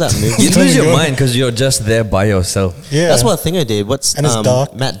 what was that movie? You lose your mind because you're just there by yourself. Yeah, that's what I think I did. What's and it's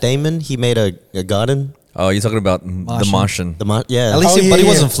dark. Matt Damon? He made a garden. Oh, you're talking about The Martian. Yeah. At least, but he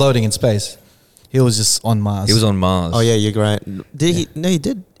wasn't floating in space. He was just on Mars. He was on Mars. Oh yeah, you're right. Did he? No, he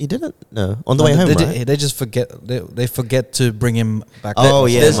did. He didn't. No, on the way home, right? They just forget. They forget to bring him back. Oh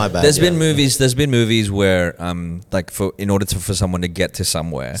yeah, my bad. There's been movies. There's been movies where, like, in order for someone to get to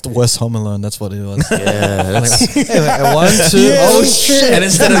somewhere, It's the worst Home Alone. That's what it was. Yeah. That's, Like, 1, 2. Yeah, Oh that's shit! true. and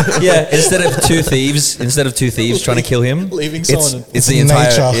instead of two thieves trying to kill him, Leaving someone. it's the Nature.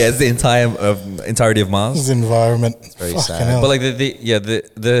 entire it's the entirety of Mars. This environment. very Fucking sad. hell. But like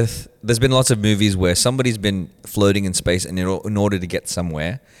there's been lots of movies where somebody's been floating in space, and in order to get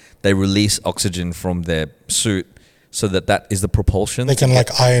somewhere, they release oxygen from their suit, so that is the propulsion. they can like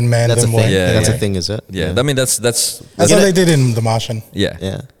Iron Man that's a them. thing. Yeah, That's yeah. a thing, is it? Yeah, I mean that's That's what they did in The Martian.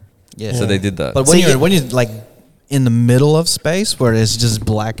 yeah. Yeah. So they did that. But when you're like in the middle of space where it's just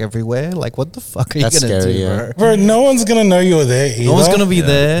black everywhere, like what the fuck are you That's gonna scary, do, yeah. bro? Bro, no one's gonna know you're there either. No one's gonna be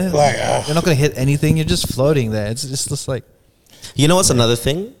there. Like, You're not gonna hit anything. You're just floating there. It's just like You know what's another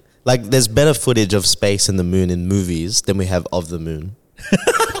thing? Like, there's better footage of space and the moon in movies than we have of the moon.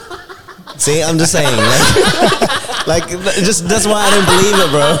 See, I'm just saying. Like just that's why I didn't believe it,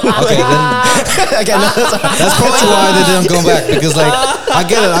 bro. okay. Then Okay, no, that's probably why they didn't go back, because like I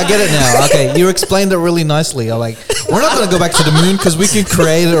get it now. Okay, you explained it really nicely. I'm like, we're not gonna go back to the moon because we can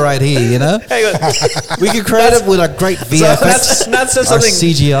create it right here. You know, we can create it with a great VFX. Nat said or something.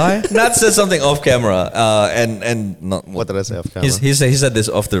 CGI. Nat said something off camera, and not what did I say off camera? He said this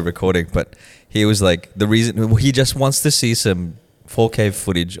off the recording, but he was like, the reason he just wants to see some 4K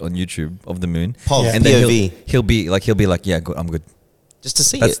footage on YouTube of the moon, and then POV. he'll be like, yeah, good, I'm good. Just to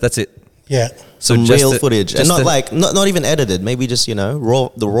see That's it. Yeah. So some just real to- footage, and just to- not even edited. Maybe just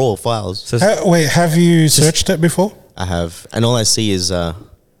raw files. So Wait, have you searched it before? I have, and all I see is the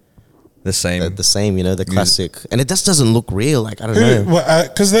same. the same. The classic, and it just doesn't look real. Like I don't know.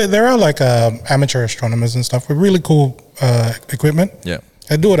 Because there are like amateur astronomers and stuff with really cool equipment. Yeah.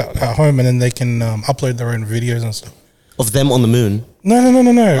 They do it at home, and then they can upload their own videos and stuff. Of them on the moon. No.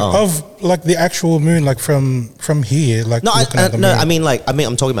 Oh. Of like the actual moon, like from here, like No, looking at the moon. I mean,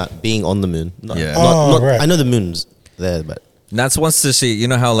 I'm talking about being on the moon. Yeah. Not, Right. I know the moon's there, but Nats wants to see. You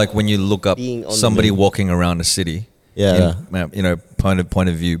know how like when you look up Being on the somebody moon. walking around a city. Yeah. Point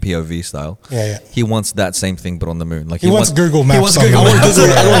of view, POV style. Yeah. He wants that same thing, but on the moon. Like He wants Google Maps. He wants on Google the Maps. moon.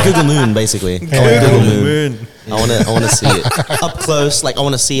 I want Google Moon basically. I want Google Moon. I want to see it up close. Like I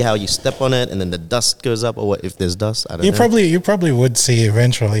want to see how you step on it, and then the dust goes up, or what if there's dust? I don't know. You probably would see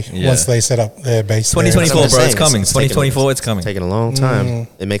eventually once they set up their base. there. 2024, That's what bro. I'm It's coming. saying. 2024, it's coming. Taking a long time.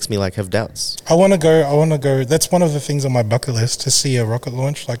 It makes me like have doubts. I want to go. That's one of the things on my bucket list, to see a rocket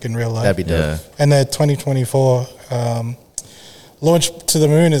launch like in real life. That'd be dope. Yeah. And the 2024 launch to the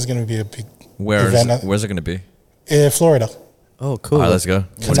moon is going to be a big event. Where's it going to be? Florida. Oh, cool. All right, let's go.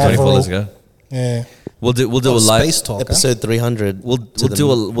 Canaveral. 2024, let's go. Yeah. We'll do a live space talk. Episode 300. We'll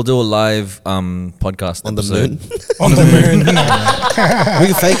do a live podcast on the episode. moon. On the moon. We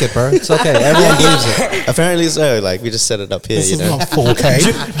can fake it, bro. It's okay. Everyone believes it. Apparently so. Like we just set it up here. This You is know. not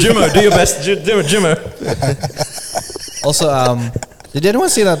 4K. Jimmo, do your best. Jimmo. Also, did anyone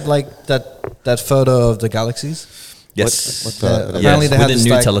see that photo of the galaxies? Yes. What the- Apparently, they with had the this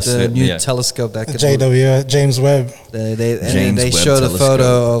new like, telescope, the new yeah. telescope that could JW, James Webb. They James Webb showed a telescope.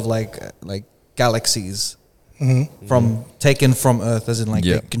 photo of like galaxies from taken from Earth, as in like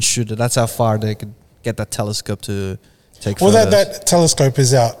Yeah. they can shoot it. That's how far they could get that telescope to take Well, photos. that telescope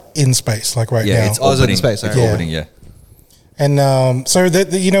is out in space, like right Yeah, now. it's Oh, is it in orbiting. space? It's Alright. orbiting, yeah. And so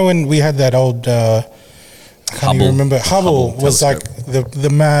when we had that old, I can't Hubble. even remember. Hubble was telescope. like the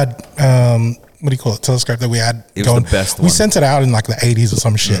mad, what do you call it, telescope that we had. It was the best We one. sent it out in like the 80s or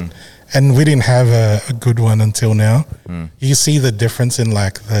some shit. And we didn't have a good one until now. You see the difference in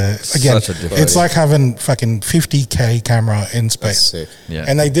like Such a difference. it's like having fucking 50K camera in space. sick. Yeah.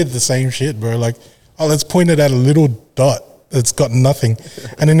 And they did the same shit, bro. Like, let's point it at a little dot that's got nothing.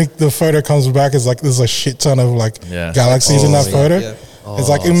 And then the photo comes back as like there's a shit ton of like Yeah. galaxies in that yeah. photo. Yeah. It's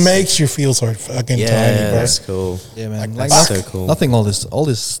like it makes you feel so fucking Yeah, tiny, bro. that's cool. Yeah, man. Like, Like, that's so cool. Nothing. All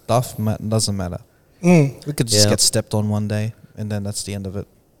this stuff doesn't matter. We could just Yeah. get stepped on one day. and then that's the end of it.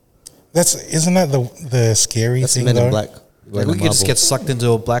 Isn't that the scary That's thing Men though? in Black. Like we could just get sucked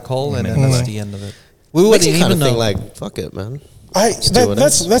into a black hole, and then that's the end of it. We Makes wouldn't you kind even of think know. like, fuck it, man.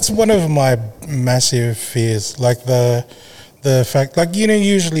 That's one of my massive fears. Like the fact, like, you know,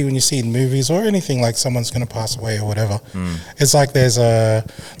 usually when you see in movies or anything, like someone's going to pass away or whatever, it's like there's a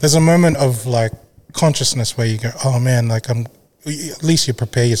moment of like consciousness where you go, oh man, like at least you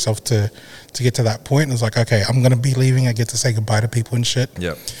prepare yourself to get to that point. It's like, okay, I'm going to be leaving. I get to say goodbye to people and shit.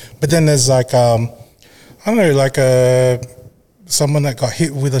 Yeah. But then there's like, I don't know, like someone that got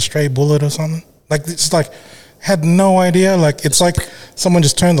hit with a stray bullet or something. Like, it's like, had no idea. Like, it's like someone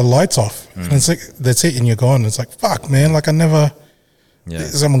just turned the lights off and it's like, that's it, and you're gone. It's like, fuck, man. Like, I never,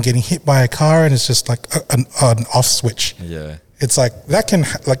 someone getting hit by a car and it's just like an off switch. Yeah. It's like, that can,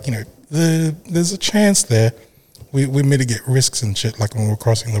 like, you know, there's a chance there. We mitigate risks and shit, like when we're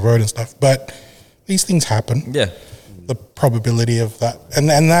crossing the road and stuff. But these things happen. Yeah. The probability of that. And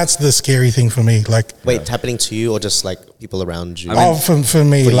that's the scary thing for me. Like, Wait, happening to you or just like people around you? I mean, for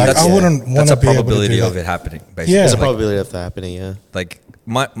me, like, I wouldn't want to be able to do that. That's a probability of it happening, basically. Yeah. There's a probability of that happening, yeah. Like,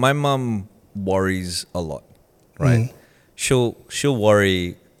 my mum worries a lot, right? She'll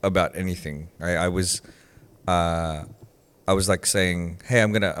worry about anything. I was like saying, hey,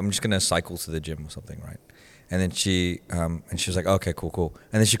 I'm just gonna cycle to the gym or something, right? And then she was like, okay, cool.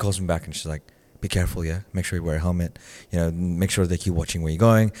 And then she calls me back and she's like, be careful, yeah. Make sure you wear a helmet. You know, make sure they keep watching where you're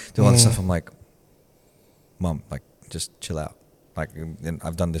going. Do all that stuff. I'm like, Mom, like, just chill out. Like, and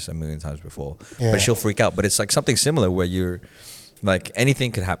I've done this a million times before. Yeah. But she'll freak out. But it's like something similar where you're like,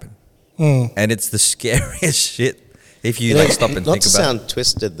 anything could happen, and it's the scariest shit if you like stop and think about it. Not to sound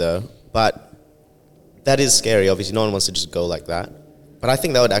twisted though, but that is scary. Obviously, no one wants to just go like that. But I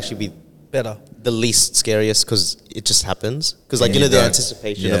think that would actually be Better. The least scariest because it just happens. Because like, you know, the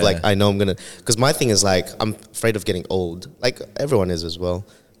anticipation of like, I know I'm going to, because my thing is like, I'm afraid of getting old. Like everyone is as well.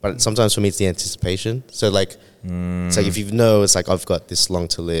 But sometimes for me, it's the anticipation. So like, it's like if you know, it's like, I've got this long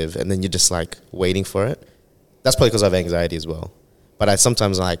to live and then you're just like waiting for it. That's probably because I have anxiety as well. But I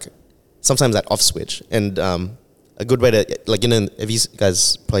sometimes that off switch. And a good way to, like, you know, if you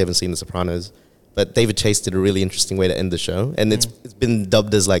guys probably haven't seen The Sopranos, but David Chase did a really interesting way to end the show. And it's been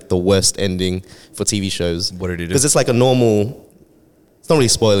dubbed as like the worst ending for TV shows. What did he do? Because it's like a normal, it's not really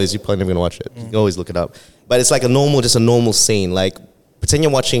spoilers, you're probably never going to watch it. You can always look it up. But it's like just a normal scene. Like, pretend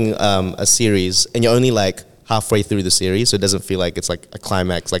you're watching a series and you're only like halfway through the series, so it doesn't feel like it's like a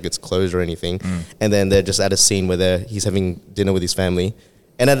climax, like it's closed or anything. And then they're just at a scene where he's having dinner with his family.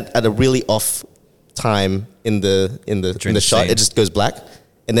 And at a really off time in the shot, it just goes black.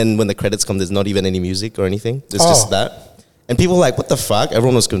 And then when the credits come, there's not even any music or anything. It's just that. And people were like, what the fuck?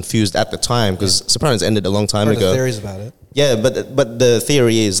 Everyone was confused at the time because Sopranos ended a long time ago. The theories about it. Yeah, but the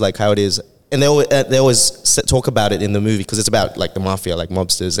theory is like how it is. And they always talk about it in the movie because it's about like the mafia, like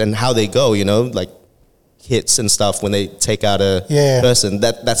mobsters, and how they go, you know, like hits and stuff when they take out a person.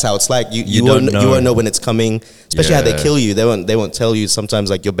 That's how it's like. You won't know when it's coming, especially how they kill you. They won't tell you. Sometimes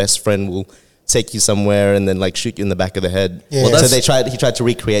like your best friend will take you somewhere and then like shoot you in the back of the head. Yeah. Well, so he tried to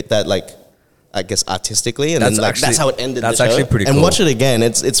recreate that, like, I guess artistically, and then like that's how it ended. That's the show. Actually pretty cool. And watch it again.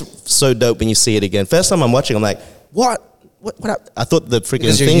 It's so dope when you see it again. First time I'm watching, I'm like, what? I thought the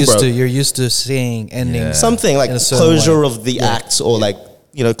freaking thing broke. You're used to seeing endings. Something like closure of the acts, or like,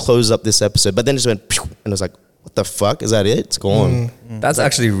 you know, close up this episode. But then it just went, and I was like, what the fuck? Is that it? It's gone. That's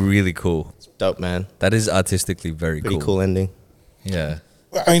actually really cool. It's dope, man. That is artistically very pretty cool ending. Yeah.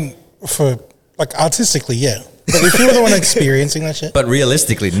 I mean, for like artistically, yeah. But if you were the one experiencing that shit. But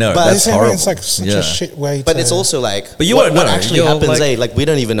realistically, no. But that's horrible. It's like such a shit way. But it's also like, but you what know, actually happens? Like we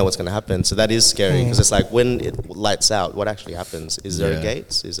don't even know what's going to happen. So that is scary because it's like when it lights out, what actually happens? Is there a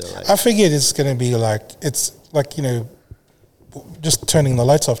gates? Is there like? I figured it's going to be like, it's like, you know, just turning the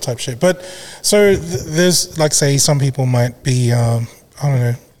lights off type shit. But so there's like, say some people might be, I don't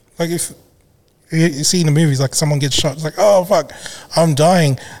know, like if you see in the movies, like someone gets shot, it's like, oh fuck, I'm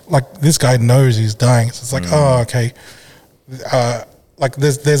dying. Like this guy knows he's dying. So it's like, oh, okay. Like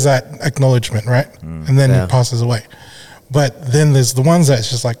there's that acknowledgement, right? And then he passes away. But then there's the ones that's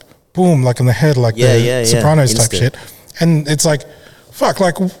just like, boom, like in the head, like the Sopranos type shit. And it's like, fuck,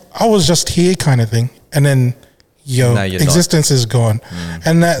 like I was just here kind of thing. And then your existence is gone.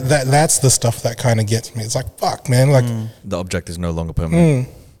 And that's the stuff that kind of gets me. It's like, fuck, man. Like the object is no longer permanent.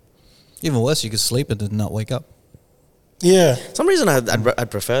 Even worse, you could sleep and then not wake up. Yeah. For some reason I'd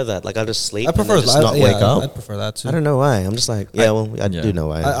prefer that. Like I'll just sleep. I prefer and just not wake up. I'd prefer that too. I don't know why. I'm just like, I do know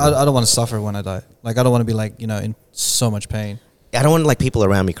why. I don't want to suffer when I die. Like I don't want to be like, you know, in so much pain. I don't want like people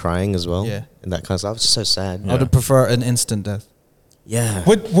around me crying as well. Yeah. And that kind of stuff. It's just so sad. I would prefer an instant death. Yeah.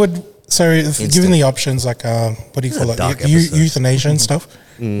 Would So given the options, like what do you call it, euthanasia and stuff,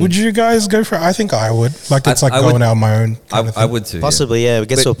 would you guys go for it? I think I would. Like it's like going out on my own. I would too. Possibly, yeah. It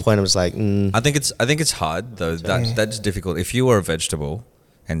gets to a point. I was like, I think it's hard though. That's difficult. If you were a vegetable,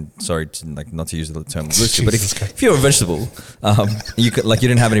 and sorry, not to use the term loosely, but if you're a vegetable, you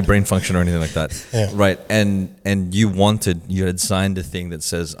didn't have any brain function or anything like that, right? And you had signed a thing that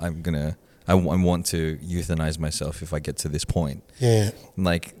says I want to euthanize myself if I get to this point. Yeah.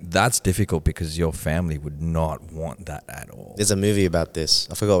 Like, that's difficult because your family would not want that at all. There's a movie about this.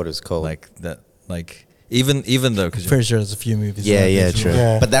 I forgot what it was called. Even though... I'm pretty sure there's a few movies. Yeah, true.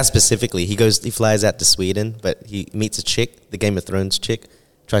 Yeah. But that specifically, he flies out to Sweden, but he meets a chick, the Game of Thrones chick,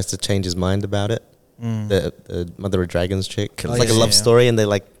 tries to change his mind about it. The Mother of Dragons chick. It's like a love story, and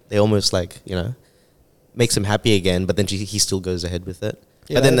they almost makes him happy again, but then he still goes ahead with it.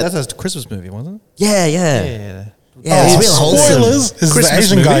 Yeah, but then that's a Christmas movie, wasn't it? Yeah. It's real wholesome. Spoilers. Is the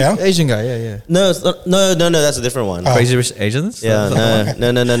Asian guy, yeah? Asian guy, yeah. No, it's not, no, that's a different one. Crazy Rich Asians? Yeah,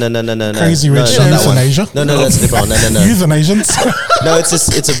 no. Crazy Rich Euthanasia? No, that's a different one. No. Euthanasians? No,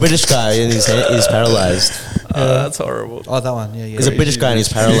 it's a British guy and he's paralyzed. That's horrible. Oh, that one, yeah. He's a British guy and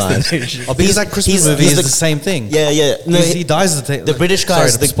he's paralyzed. Because that Christmas movie is the same thing. Yeah. No, he dies the British guy.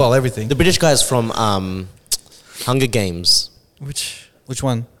 Sorry to spoil everything. The British guy is from Hunger Games. Which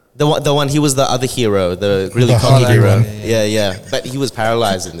one? The one he was the other hero, the really cocky hero. Yeah. But he was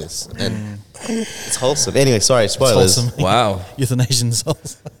paralyzed in this, and it's wholesome. Anyway, sorry, spoilers. Wholesome. Wow. Euthanasia's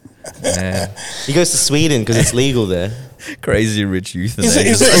wholesome. Man. He goes to Sweden because it's legal there. Crazy Rich Euthanasia.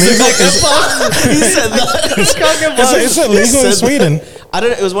 Is it legal? He said that. Is it legal in Sweden? I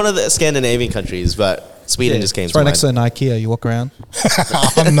don't know. It was one of the Scandinavian countries, but Sweden just came it's to right mind. next to an IKEA. You walk around.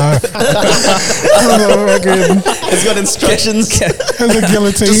 Oh, no. It's got instructions. There's a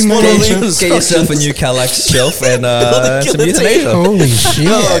guillotine. Get yourself a new Kallax shelf and some euthanasia. Holy shit.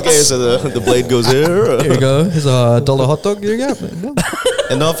 Oh, okay, so the blade goes here. Here you go. Here's a $1 hot dog. Here you go.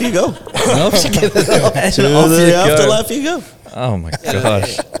 And off you go. Off you get it. To the afterlife you go. Oh my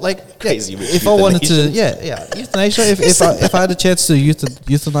gosh. Like Crazy. if I wanted to, euthanasia. If I had a chance to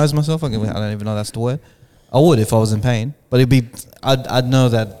euthanize myself, I don't even know that's the word. I would if I was in pain, but I'd know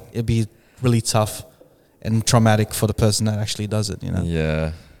that it'd be really tough and traumatic for the person that actually does it. You know.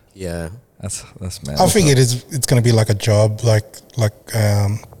 Yeah. That's mad. I think it's going to be like a job, like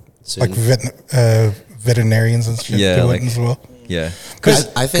veterinarians and shit do it as well. Yeah,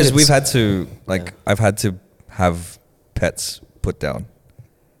 because we've had to I've had to have pets put down.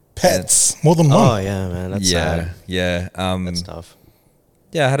 Pets, more than one. Oh yeah, man, that's sad. Yeah. That's tough.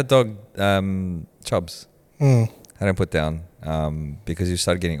 Yeah, I had a dog, Chubbs. Had him put down because he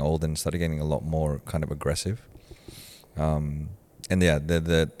started getting old and started getting a lot more kind of aggressive. And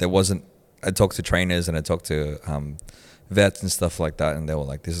there wasn't. I talked to trainers and I talked to vets and stuff like that, and they were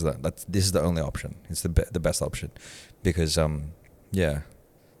like, "This is the only option. It's the best option," because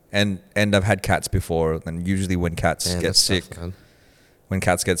And I've had cats before, and usually when cats get sick,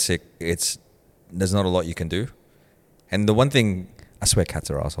 there's not a lot you can do. And the one thing, I swear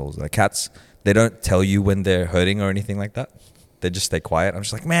cats are assholes. Like cats, they don't tell you when they're hurting or anything like that. They just stay quiet. I'm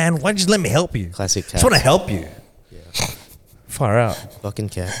just like, man, why don't you just let me help you? Classic cat. I just want to help you. Yeah. Far out. Fucking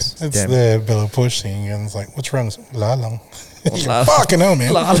cats. It's the Bella Push thing, and it's like, what's wrong? La long. Fucking hell,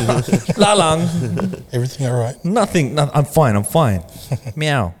 man. La long. Everything all right? Nothing. No, I'm fine.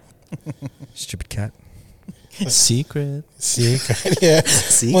 Meow. Stupid cat. Secret. Yeah.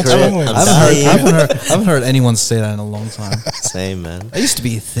 Secret. What's wrong with I haven't heard anyone say that in a long time. Same, man. That used to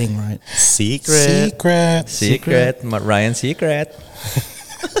be a thing, right? Secret. Ryan's secret.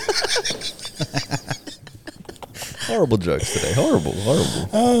 Horrible jokes today. Horrible.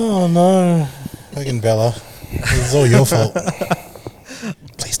 Oh, no. Fucking Bella. It's all your fault.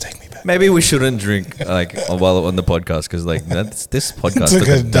 Please take me back. Maybe we shouldn't drink while on the podcast because this podcast Took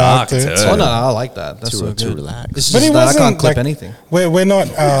a dark turn. Oh no, I like that. That's so to good. relax. It's But just it that I wasn't can't clip like- anything. We're not.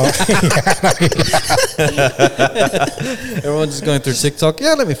 Everyone's just going through TikTok.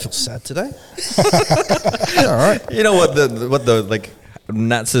 Yeah, let me feel sad today. Yeah, all right. You know what the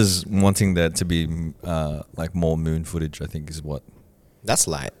Nats is wanting there to be more moon footage. I think is what That's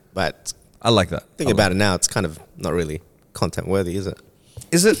light, but I like that. think about it now. It's kind of not really content worthy, is it?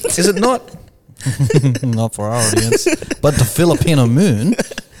 Is it not? Not for our audience, but the Filipino moon.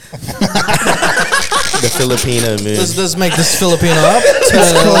 The Filipino moon. Let's make this Filipino up.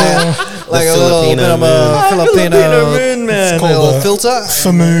 Like a little bit of a Filipino moon, man. It's little called a filter.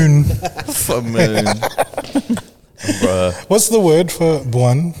 Famoon. For moon. Bruh. What's the word for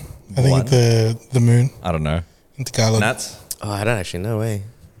buwan? I think the moon I don't know. in Tagalog. Nats? Oh, I don't actually know.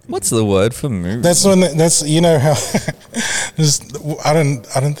 What's the word for moon? That's when. That's you know how I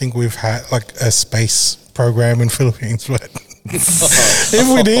don't think we've had like a space program in Philippines, but if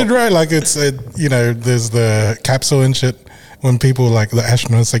we did, right, like it's there's the capsule and shit when people like the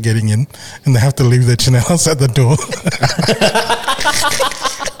astronauts are getting in and they have to leave their chinelas at the door.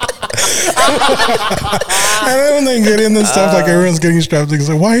 And then when they get in and stuff, like everyone's getting strapped.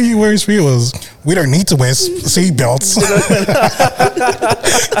 Like, why are you wearing speedos? We don't need to wear seat belts. And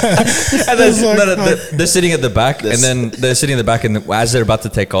then they're sitting at the back, and then they're sitting at the back, and as they're about to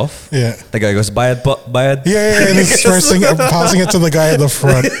take off, the guy goes, "Bayad." Yeah, and he's passing it to the guy at the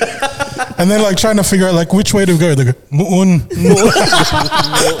front. And they're like trying to figure out like which way to go. They go, Mu'un.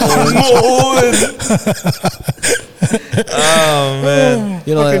 Oh man!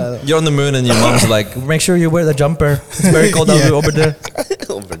 You're on the moon, and your mom's like, "Make sure you wear the jumper. It's very cold over there."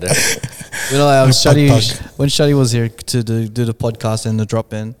 Over there. When Shadi was here to do the podcast and the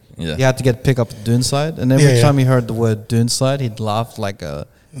drop in, he had to get pick up the Dune side, and every time he heard the word Dune side, he'd laugh like a.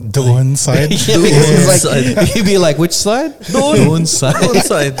 Dune side. He'd be like, "Which side?" Dune side. Dune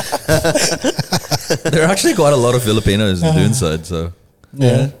side. There are actually quite a lot of Filipinos in Dune side, so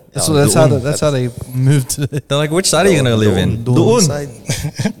that's how they moved. They're like, "Which side are you gonna live in?" Dune side.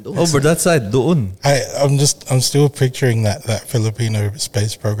 Over that side, Dune. I'm still picturing that Filipino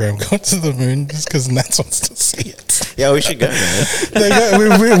space program going to the moon just because Nats wants to see it. Yeah, we should go,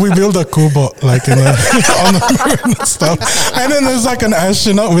 man. We build a Kubot like on the moon and stuff, and then there's like an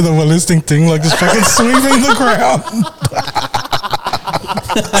astronaut with a ballistic thing like just fucking sweeping the ground.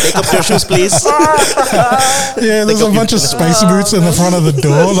 Take off your shoes, please. Yeah, there's a bunch of space boots in the front of the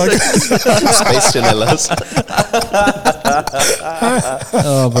door, like space chinelas.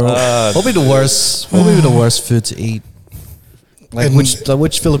 Oh, bro, what would be the worst food to eat? Like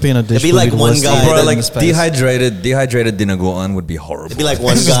which Filipino dish? It'd be like one guy, bro, like dehydrated dinagoan would be horrible. It'd be like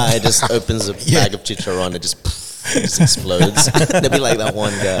one guy just opens a bag of chicharron and just explodes. It'd be like that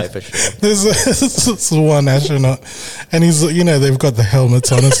one guy for sure. There's one astronaut, and he's they've got the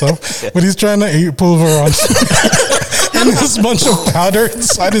helmets on and stuff, but he's trying to eat pulveron, and there's a bunch of powder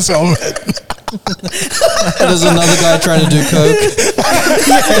inside his helmet. And there's another guy trying to do coke.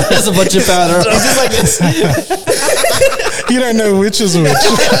 There's a bunch of powder. He's just like this. You don't know which is which.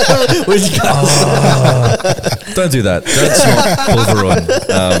 Which Don't do that. Don't snort pulveron.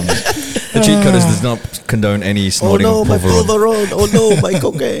 The cheat coders does not condone any snorting of pulveron. Oh no, my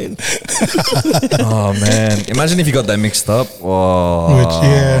cocaine. Oh man! Imagine if you got that mixed up. Oh,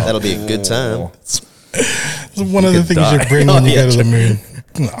 that'll be a good time. It's one of the things you bring when you go to the moon.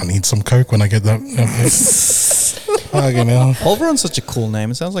 I need some coke when I get that. Pulveron's such a cool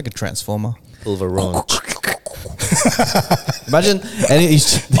name. It sounds like a transformer. Pulveron. Imagine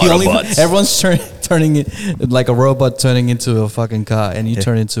everyone's turning it like a robot turning into a fucking car, and you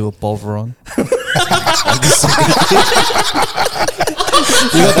turn into a pulveron.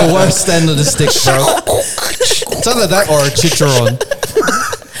 You got the worst end of the stick, bro. It's either that or a chicharron.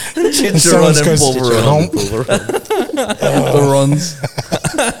 Chicharron and pulveron. Pulverons.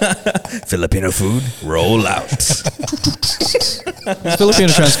 Filipino food, roll out. Filipino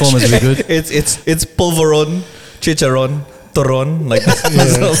transformers would be good. It's pulveron, chicharron, toron, like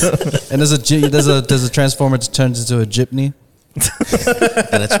and there's a transformer that turns into a jeepney.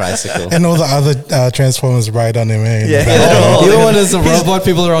 And a tricycle. And all the other transformers ride on him. The other one is a robot.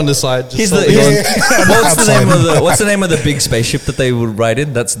 People are on the side. What's the name of the big spaceship that they would ride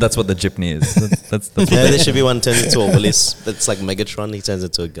in? That's what the jeepney is. That's there should be one turned into a Willis. That's like Megatron. He turns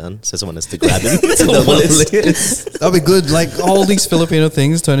into a gun. So someone has to grab him. That'd be good. Like all these Filipino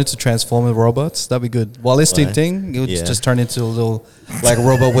things turn into transformer robots. That'd be good. Wallis thing, it would just turn into a little like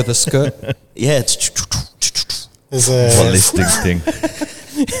robot with a skirt. Yeah, there's a ballistic thing.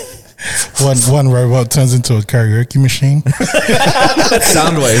 One robot turns into a karaoke machine.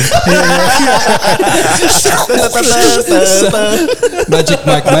 Soundwave. Magic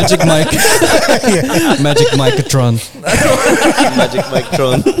Mike. Magic Micatron. Magic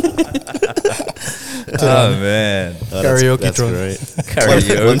Micatron. Oh man. Karaoke that's tron. Great.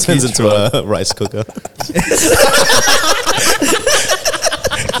 Karaoke. One turns into a rice cooker.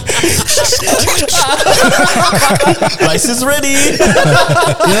 Rice is ready.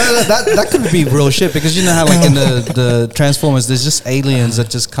 That could be real shit, because you know how like in the Transformers there's just aliens that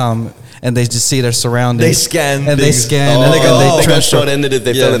just come and they just see their surroundings. They scan and things. they scan and they got short-ended if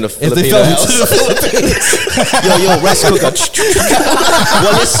they fell in a Filipino house. Yo, rice cooker.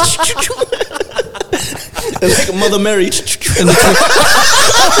 Wallace. And like Mother Mary.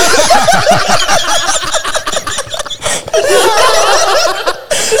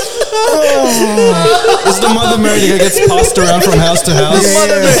 the Mother Mary that gets passed around from house to house.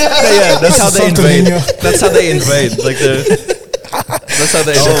 Yeah, that's how they invade. That's how they invade. Like that's how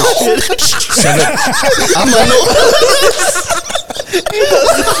they.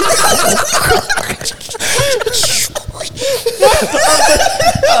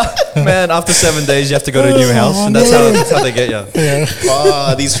 Man, after 7 days, you have to go to a new house, and that's how they get you. Yeah.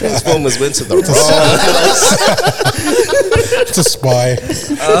 These Transformers went to the wrong house. It's a spy.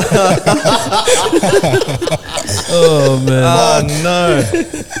 Oh man! Oh no!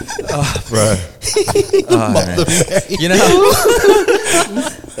 Oh, bro. Oh, you know how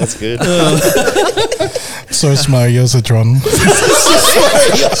that's good. SusMariOsepaTron.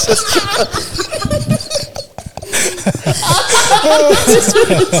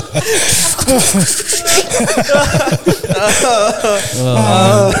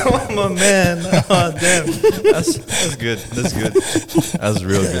 oh man! Oh damn! That's good. That's good. That was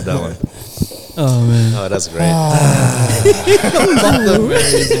real good. That one. Oh man! Oh, that's great. Mother Mary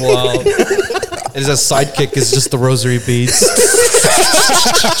is wild. His sidekick is just the rosary beads.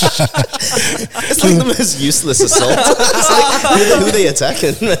 It's like the most useless assault. It's like, who are they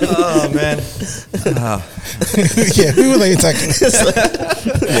attacking? Oh man! Yeah, who are they attacking?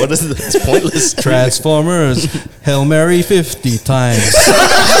 What is it? It's pointless. Transformers, Hail Mary 50 times.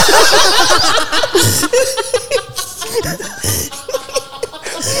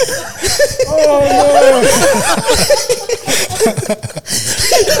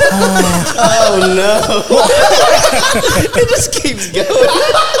 Oh no! It just keeps going.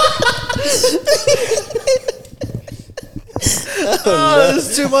 Oh, this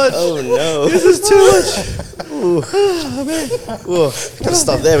is too much. Oh no! This is too much. Ooh. Oh man! Whoa! Gotta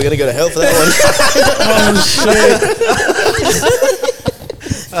stop there. We're gonna go to hell for that one.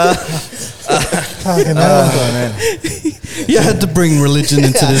 Fucking hell. man. You had to bring religion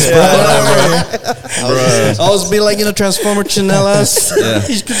into this, bro. I was being like, Transformer Chanellas. Yeah.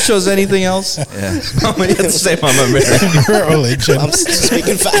 He could show us anything else. Yeah. You have to say Mama Mary. Religion. I'm just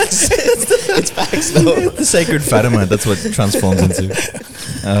speaking facts. It's facts though. The sacred Fatima. That's what it transforms into.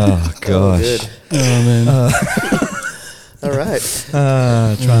 Oh gosh. Good. Oh man. All right.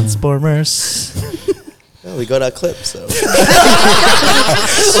 Transformers. Well, we got our clip, so. So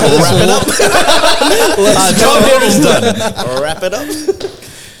wrap it up. Job here is done. Wrap it up.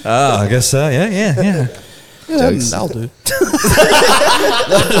 I guess so. Yeah. That'll do.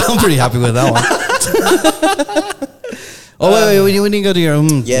 I'm pretty happy with that one. Wait, we didn't go to your.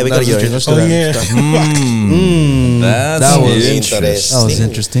 Yeah, we got to your. Let's do Oh, that. yeah. That was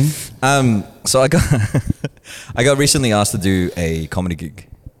interesting. So I got recently asked to do a comedy gig.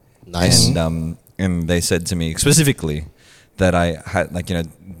 Nice. And they said to me specifically that I had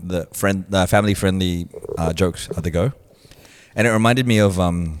the family friendly jokes are the go, and it reminded me of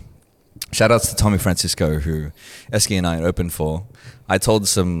shout outs to Tommy Francisco, who Eski and I opened for. I told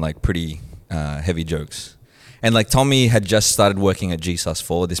some pretty heavy jokes, and Tommy had just started working at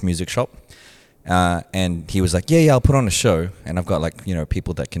GSUS4, this music shop, and he was like, yeah, I'll put on a show, and I've got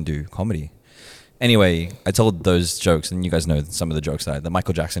people that can do comedy. Anyway, I told those jokes, and you guys know some of the jokes the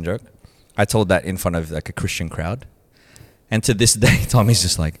Michael Jackson joke. I told that in front of a Christian crowd, and to this day, Tommy's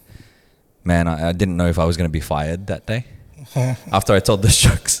just like, man, I didn't know if I was going to be fired that day after I told those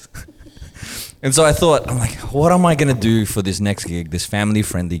jokes. And so I thought, I'm like, what am I going to do for this next gig, this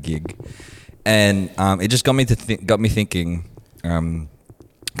family-friendly gig? And it just got me thinking,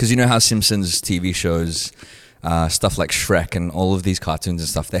 because you know how Simpsons TV shows, stuff like Shrek and all of these cartoons and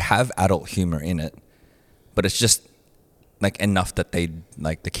stuff, they have adult humor in it, but it's just enough that they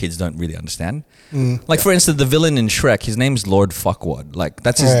the kids don't really understand. For instance, the villain in Shrek, his name's Lord Fuckwad.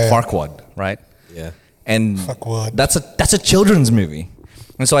 That's his Farquaad, right? Yeah. And Fuckwad. that's a children's movie.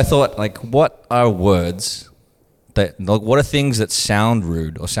 And so I thought, what are words that what are things that sound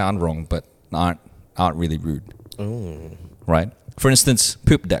rude or sound wrong but aren't really rude? Right? For instance,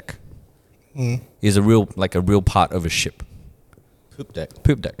 poop deck is a real part of a ship. Poop deck.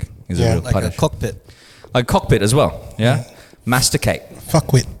 Poop deck is a real part of a cockpit. Like cockpit as well, yeah? Masticate.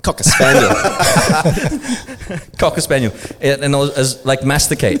 Fuckwit. Cocker spaniel. Cocker spaniel. And as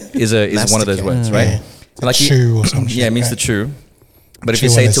masticate is one of those words, right? Yeah. Chew or something. Yeah, it means to chew. But if Chew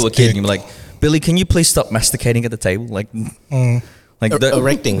you say on it to a a kid, stick. you're like, Billy, can you please stop masticating at the table? Erecting.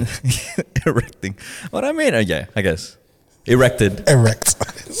 Erecting. What I mean? Yeah, I guess. Erected. Erect.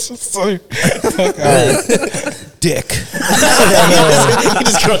 So, Dick. He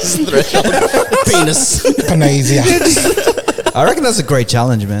just crosses the threshold. Penis. Panasia. I reckon that's a great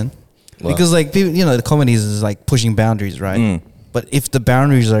challenge, man. What? Because people, the comedies is pushing boundaries, right? But if the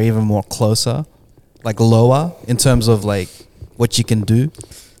boundaries are even more closer, lower in terms of what you can do,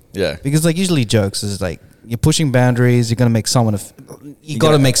 Yeah. because usually jokes is you're pushing boundaries. You're gonna make someone. You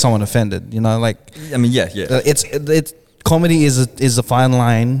got to make someone offended. You know, like I mean, yeah. It's comedy is a fine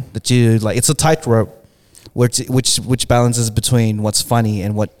line that you like. It's a tightrope. Which balances between what's funny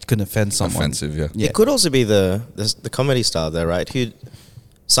and what could offend someone. Offensive, yeah. It could also be the comedy style there, right?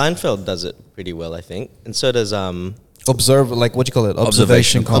 Seinfeld does it pretty well, I think, and so does like what do you call it?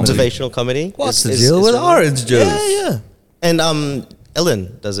 Observational comedy. What's the deal with orange juice? Yeah. And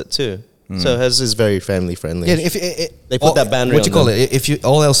Ellen does it too. So hers is very family friendly. Yeah, they put that boundary. What do you call it? If you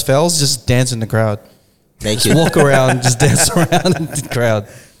all else fails, just dance in the crowd. Naked. Just walk around, just dance around in the crowd.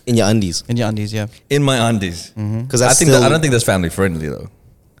 In your undies. Yeah. In my undies. Because I don't think that's family friendly though.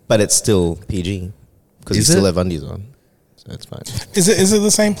 But it's still PG because you still have undies on, so it's fine. Is it the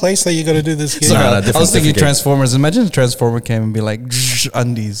same place that you got to do this? Sorry, I was thinking Transformers. Imagine a Transformer came and be like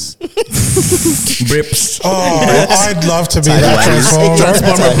undies, brips. Oh, I'd love to be that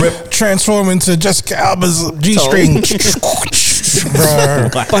Transformer. Transform into Jessica Alba's G-string.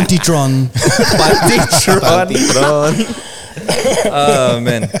 Buntytron. Oh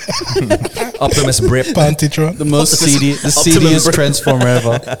man, Optimus Brip, Buntytron, the seediest Transformer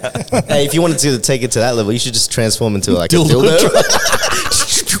ever. Hey, if you wanted to take it to that level, you should just transform into like a dildo.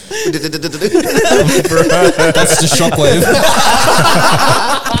 That's the shockwave.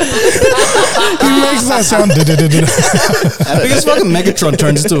 He makes that sound. Because fucking Megatron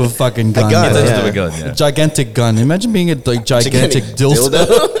turns into a fucking gun. A gigantic gun. Imagine being a gigantic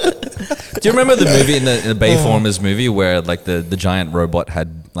dildo. Do you remember the movie in the Bayformers movie where like the giant robot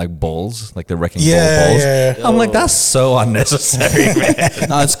had like balls, like the wrecking ball balls? Yeah. I'm like, that's so unnecessary, man.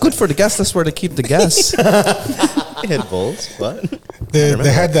 No, it's good for the gas. That's where they keep the gas. Head balls. What? They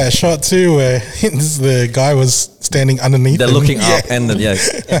had that shot too where the guy was standing underneath. They're looking up and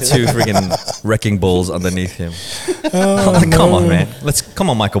two freaking wrecking balls underneath him. Come on, man.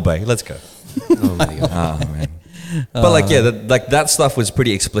 Come on, Michael Bay. Let's go. Oh my god. Oh man. But that stuff was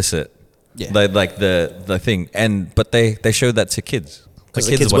pretty explicit. Yeah. Like the thing, but they showed that to kids. Because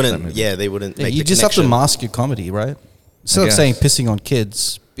the kids wouldn't. Yeah, they wouldn't. Yeah, make you the just connection. have to mask your comedy, right? Instead of saying pissing on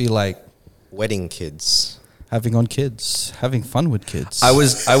kids, be like Wedding kids. having on kids, having fun with kids. I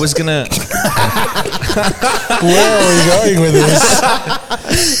was gonna. Where are we going with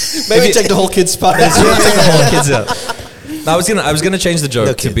this? Maybe take the whole kids part. Take the whole kids out. I was gonna change the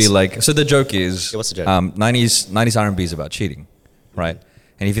joke to be like. So the joke is. Yeah, what's the joke? 90s R&B is about cheating, right?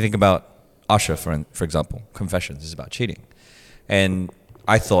 And if you think about Usher, for example, Confessions is about cheating, and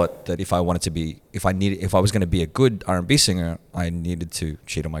I thought that if I was going to be a good R&B singer, I needed to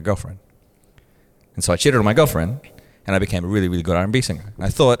cheat on my girlfriend. And so I cheated on my girlfriend, and I became a really, really good R&B singer. And I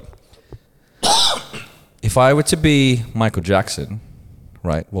thought, if I were to be Michael Jackson,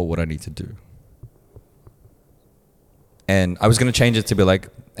 right, what would I need to do? And I was going to change it to be like,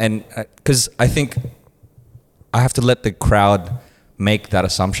 and because I think I have to let the crowd make that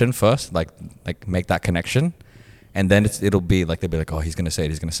assumption first, like make that connection. And then it'll be like, they'll be like, oh, he's going to say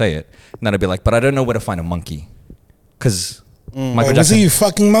it. And then I'll be like, but I don't know where to find a monkey. Because Michael Jackson. Was he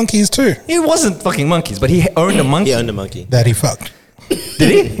fucking monkeys too? He wasn't fucking monkeys, but he owned a monkey. He owned a monkey. That he fucked.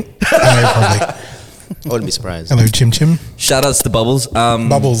 Did he? Probably. I wouldn't be surprised. Hello, Chim Chim. Shout outs to Bubbles.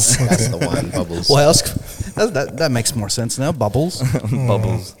 Bubbles. That's the one, Bubbles. What else? That makes more sense now. Bubbles.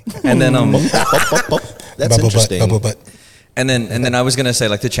 Bubbles. And then That's interesting. Bubble butt. And then I was gonna say,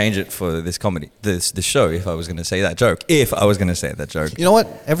 like, to change it for this comedy, this show, if I was gonna say that joke. You know what?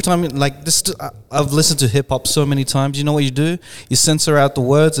 Every time, like this, I've listened to hip hop so many times. You know what you do? You censor out the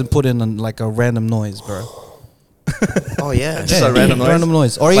words and put in like a random noise, bro. Oh yeah, just a random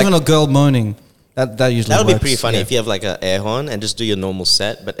noise, or even a girl moaning. That usually that'll works. be pretty funny if you have like an air horn and just do your normal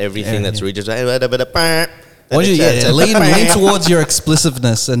set, but everything that's really just like. Lean towards your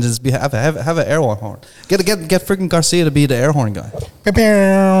explicitness and just have an air horn. Get freaking Garcia to be the air horn guy.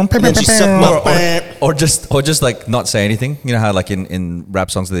 Or just like not say anything. You know how like in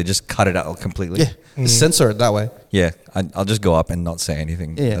rap songs they just cut it out completely. Yeah, censor it that way. Yeah, I'll just go up and not say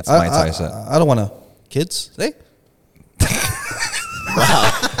anything. Yeah, that's my entire set. I don't want to kids. See?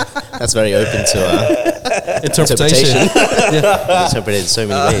 Wow, that's very open to interpretation. Yeah. Interpreted in so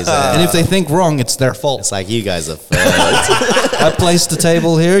many ways. And if they think wrong, it's their fault. It's like you guys are. I placed the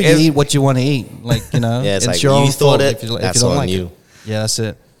table here. You eat what you want to eat. Like, you know, yeah, it's like your you own thought fault it. if you That's don't on like you. It. Yeah, that's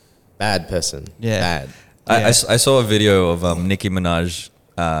it. Bad person. Yeah. Bad. I saw a video of Nicki Minaj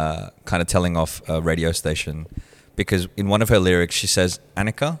kind of telling off a radio station because in one of her lyrics she says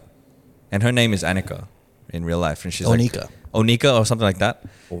Annika, and her name is Annika in real life, and she's Onika. like Onika or something like that.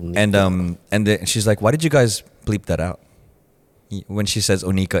 Onika. And she's like, why did you guys bleep that out? When she says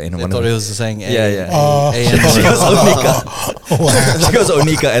Onika in one of thought it was saying yeah. A She goes Onika. She goes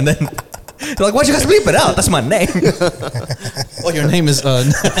Onika, and then They're like, why'd you guys bleep it out? That's my name. Oh, your name is I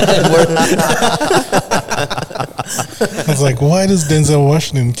was like, why does Denzel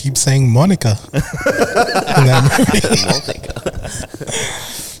Washington keep saying Monica in that movie?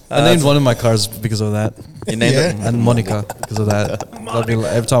 I named one of my cars because of that. You named it? And Monica because of that. I'd be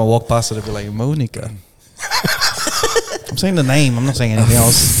like, every time I walk past it, I'd be like, Monica. I'm saying the name. I'm not saying anything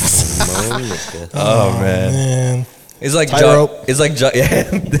else. Monica. Oh, man. It's like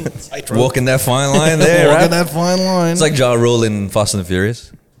walking that fine line there, right? Walking that fine line. It's like Ja Rule in Fast and the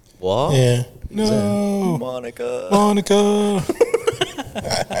Furious. What? Yeah. No. Monica.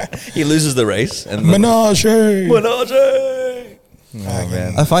 He loses the race. And Menage. Oh,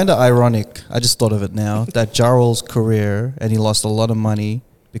 man. I find it ironic. I just thought of it now that Ja Rule's career, and he lost a lot of money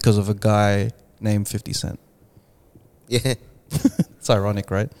because of a guy named 50 Cent. Yeah. It's ironic,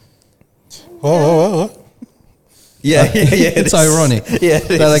 right? Whoa. Yeah. It's ironic. Yeah.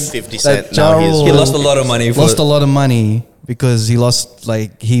 That, like, 50 Cent. Ja Rule He lost a lot of money. Lost a lot of money because he lost,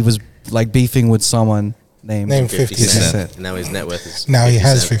 like, he was like beefing with someone named 50 Cent. Now his net worth is. Now he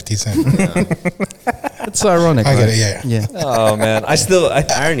has 50 50 Cent. It's ironic. I right? get it, yeah. Oh, man. I still think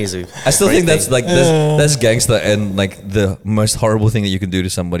that's like that's gangster, and like the most horrible thing that you can do to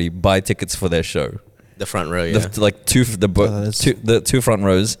somebody: buy tickets for their show. The front row, yeah. The two front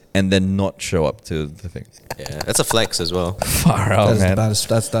rows, and then not show up to the thing. Yeah, that's a flex as well. Far out, man. That's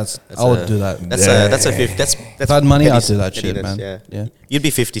I would do that. That's a 50. That's if I had money, I'd do that pettiness, shit, man. Yeah. You'd be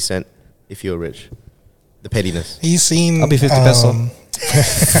 50 Cent if you were rich. The pettiness. He's seen. I'll be 50 peso. 50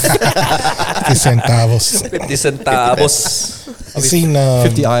 centavos. 50 centavos. I've seen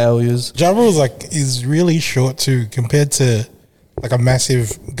 50 IOUs. Ja Rule's is really short too compared to like a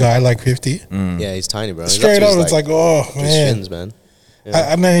massive guy like 50. Yeah, he's tiny, bro. Straight up, it's like, oh man, shins, man. Yeah.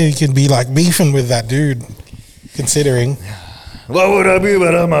 I know you can be like beefing with that dude, considering. What would I be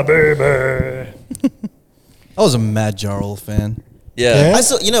without my baby? I was a mad Ja Rule fan. Yeah. I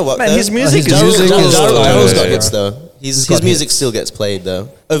still, you know what? Man, though? his music is- Ja Rule's got Yeah. hits though. His got music hits. still gets played though.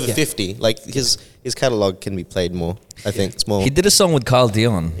 Over Yeah. 50. Like his catalog can be played more. I think it's more. He did a song with Kyle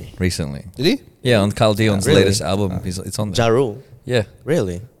Dion recently. Did he? Yeah, on Kyle Dion's Really? latest album. It's on Ja there. Rule. Yeah.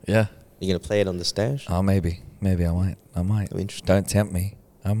 Really? Yeah. You gonna play it on the stage? Oh, maybe. Maybe I might. I'm interested. Don't tempt me.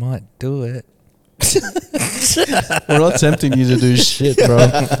 I might do it. We're not tempting you to do shit, bro.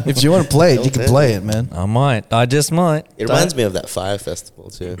 If you want to play it, you can play it, man. I might. I just might. It reminds me of that Fire Festival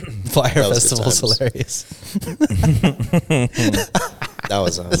too. Fire That was good Festival's times. hilarious. That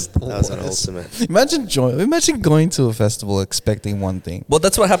was an ultimate. Imagine going to a festival expecting one thing, Well,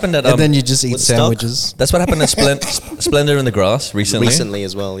 that's what happened at. and then you just eat Woodstock? sandwiches. That's what happened at Splendor in the Grass recently. Recently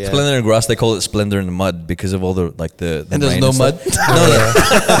as well, yeah. Splendor in the Grass. They call it Splendor in the Mud because of all the the. And there's rain no stuff. mud.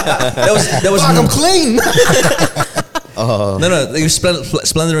 There was I'm clean. No, it was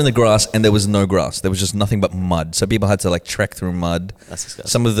Splendor in the Grass, and there was no grass. There was just nothing but mud. So people had to like trek through mud. That's disgusting.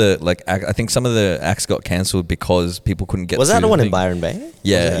 Some of the I think some of the acts got cancelled because people couldn't get. Was to that the one in thing. Byron Bay?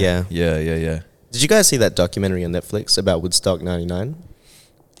 Yeah, Yeah. Did you guys see that documentary on Netflix about Woodstock '99?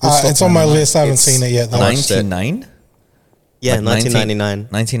 It's on my list. I haven't seen it yet. Though. 99. Yeah, Like 1999.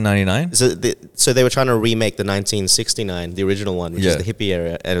 1999. So they were trying to remake the 1969, the original one, which Yeah. is the hippie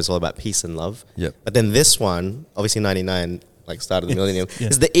era, and it was all about peace and love. Yep. But then this one, obviously 99, like start of the millennium,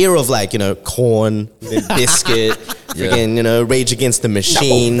 is the era of like, Korn, Limp Bizkit, freaking, Rage Against the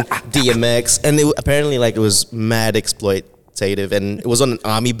Machine, DMX, and apparently like it was mad exploitative, and it was on an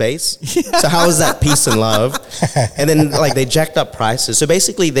army base. So how is that peace and love? And then like they jacked up prices. So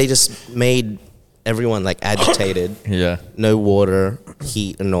basically they just made everyone like agitated. Yeah. No water,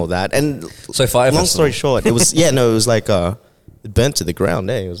 heat, and all that. And So Fire long Festival. story short, it was it was like it burnt to the ground.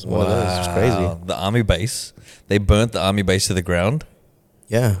 It was one of those. It was crazy. The army base. They burnt the army base to the ground.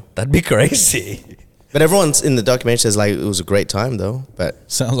 Yeah, That'd be crazy. but everyone's in the documentary says like it was a great time though. But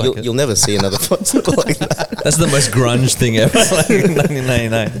Sounds like it. you'll never see another festival like that. That's the most grunge thing ever. Like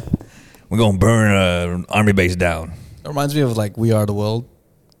 1999. We're gonna burn an army base down. It reminds me of like We Are the World.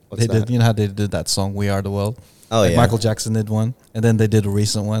 What's They that? did, how they did that song We Are the World. Oh, Like yeah. Michael Jackson did one, and then they did a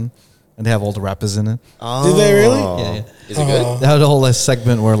recent one, and they have all the rappers in it. Did they really? Yeah. Is it good? They had a whole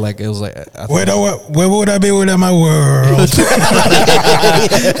segment where like it was like I think- Where would I be without my world?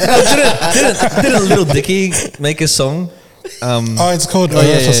 Didn't Little Dicky make a song? It's called Earth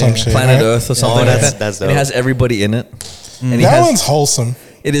yeah, or some yeah. shit. Planet right? Earth or something like that. that's and it dope. has everybody in it. And he That has, one's wholesome.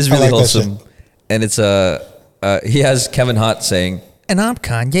 it is I really like that wholesome. And it's he has Kevin Hart saying, and I'm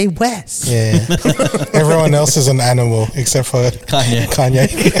Kanye West. Yeah. Everyone else is an animal except for Kanye.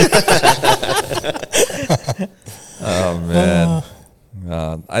 Oh man.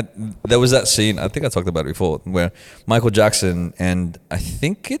 There was that scene, I think I talked about it before, where Michael Jackson and I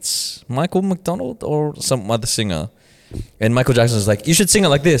think it's Michael McDonald or some other singer, and Michael Jackson's like, you should sing it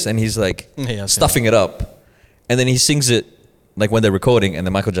like this, and he's like stuffing it up, and then he sings it like when they're recording, and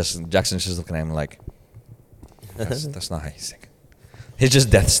then Michael Jackson's just looking at him like, that's not how you sing it. He's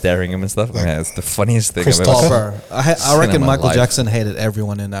just death staring him and stuff. Man, it's the funniest thing I've ever seen. I reckon Michael Jackson hated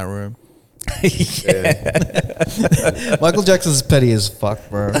everyone in that room. Michael Jackson's petty as fuck,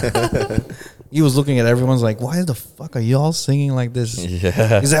 bro. He was looking at everyone's like, why the fuck are y'all singing like this? Yeah,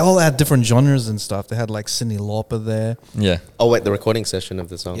 because they all had different genres and stuff. They had like Cyndi Lauper there. Yeah. Oh wait, the recording session of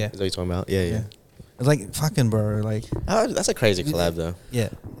the song. Yeah. Is that what you're talking about? Yeah. It's like fucking, bro. Like, that's a crazy collab though. Yeah.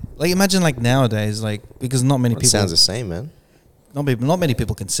 Like imagine like nowadays, like because not many people. It sounds the same, man. Not many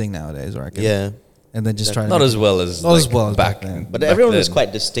people can sing nowadays, I reckon. Yeah. And then just trying not as well as back then. But everyone was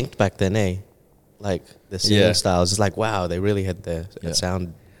quite distinct back then, eh? Like the singing styles. It's like wow, they really had their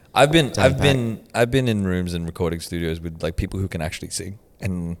sound. I've been in rooms and recording studios with like people who can actually sing,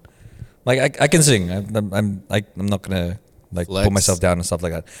 and like I can sing. I'm not gonna like put myself down and stuff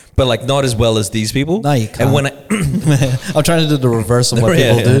like that. But like not as well as these people. No, you can't. And when I'm trying to do the reverse of what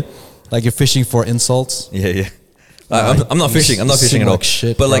people do. Like you're fishing for insults. Yeah. I'm not fishing. I'm not fishing at all.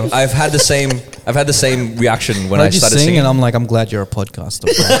 Shit, but like I've had the same reaction when I started singing. And I'm like, I'm glad you're a podcaster.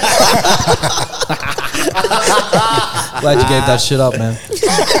 Glad you gave that shit up, man.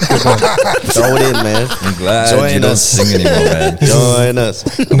 Throw it in, man. I'm glad you don't sing anymore, man. Join us.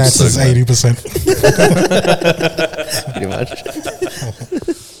 And that's just 80%. Pretty much.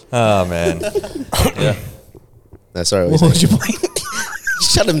 Oh man. Yeah. No, sorry. What was your point?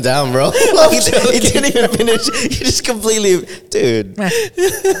 Shut him down, bro. He didn't even finish. He just completely, dude. No,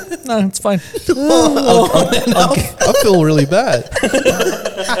 it's fine. I feel really bad.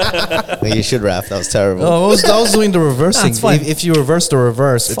 You should rap. That was terrible. I was doing the reversing. No, if you reverse the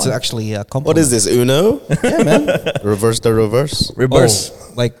reverse, it's actually a compliment. What is this, Uno? Yeah, man. Reverse the reverse.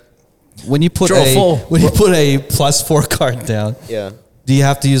 Like when you put a +4 card down. Yeah. Do you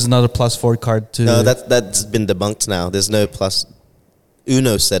have to use another +4 card to? No, that's been debunked now. There's no plus.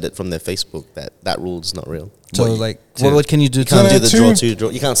 Uno said it from their Facebook that rule is not real. So what can you do? You can't do the draw.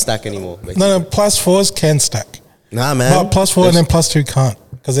 You can't stack anymore. Basically. No, +4s can stack. Nah, man. But +4 and then +2 can't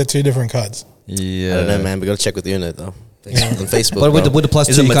because they're two different cards. Yeah. I don't know, man. We got to check with Uno though. On Facebook. But with the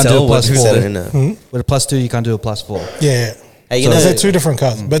 +2, you can't do a +4. With a +2, you can't do a +4. Yeah. Hey, so they're two different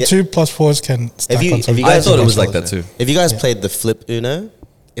cards, but 2 +4s can stack on top. I thought it was like that too. If you guys played the flip Uno,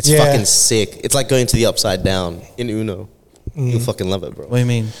 it's fucking sick. It's like going to the upside down in Uno. You'll fucking love it, bro. What do you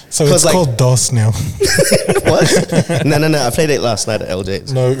mean? So it's like, called DOS now. What? No. I played it last night at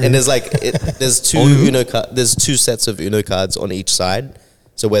LJ's. No. And there's two sets of Uno cards on each side.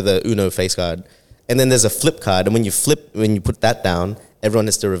 So we're the Uno face card. And then there's a flip card. And when you put that down, everyone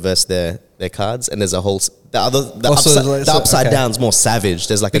has to reverse their cards. And there's a whole... The upside down's more savage.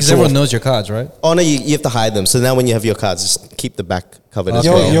 There's like because everyone knows your cards, right? Oh, no, you have to hide them. So now when you have your cards, just keep the back covered as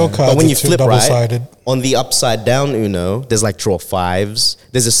your well. Your cards but when you flip right, on the upside down Uno, there's like draw 5s.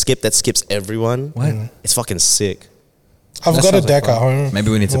 There's a skip that skips everyone. What? It's fucking sick. I've got a deck at home. Maybe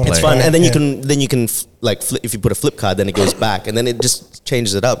we need to play. It's fun, and then you can like flip, if you put a flip card, then it goes back, and then it just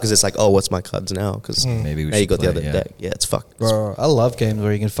changes it up because it's like, oh, what's my cards now? Because maybe now you got the other deck. Yeah, it's fucked. Bro, I love games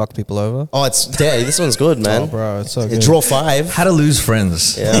where you can fuck people over. Oh, this one's good, man. Oh, bro, it's so good. Draw 5. How to lose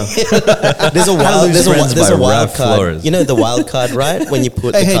friends. Yeah. There's a wild card. Flores. You know the wild card, right? When you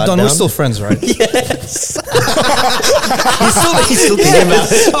put the card Don, down. we're still friends, right? Yes. he's still thinking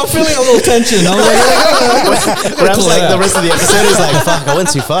about it. I'm feeling a little tension. I'm like, Ram's like the rest of the episode is like, fuck, I went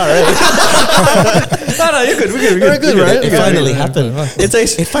too far, right? No, you're good. We're good, right? It finally happened.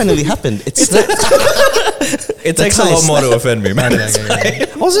 It finally happened. It takes a lot more to offend me, man. I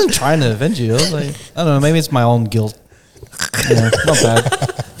wasn't trying to offend you. I was like, I don't know, maybe it's my own guilt. Not bad.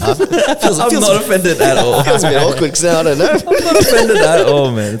 I'm not offended at all. It feels a bit awkward because I don't know. I'm not offended at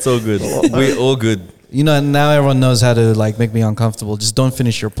all, man. It's all good. We're all good. You know, now everyone knows how to like make me uncomfortable. Just don't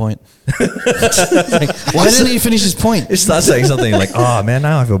finish your point. Why didn't he finish his point? He starts saying something like, "Oh man,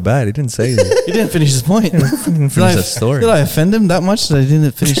 now I feel bad. He didn't say it. He didn't finish his point. He didn't finish the story. Did I offend him that much that I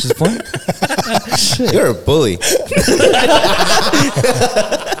didn't finish his point? Shit. You're a bully."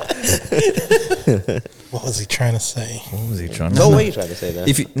 What was he trying to say? What was he trying to say? say? What were you trying to say there?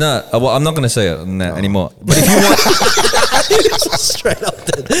 Well, I'm not going to say it anymore. But if you want, straight up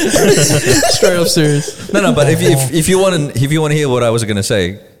serious. No. But if you want to hear what I was going to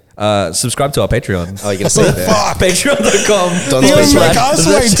say, subscribe to our Patreon. Oh, you're gonna say that? Patreon.com. You make us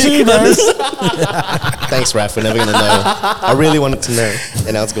wait too, man. Thanks, Raph. We're never gonna know. I really wanted to know,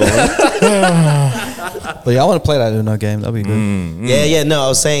 and now it's gone. But yeah, I want to play that Uno game. That'd be good. Yeah. No, I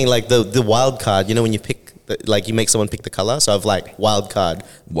was saying like the wild card. You know when you pick, like you make someone pick the color. So I've like wild card,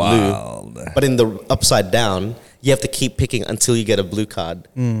 blue. But in the upside down, you have to keep picking until you get a blue card.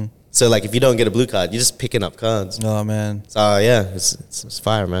 So like if you don't get a blue card, you're just picking up cards. Oh man. So yeah, it's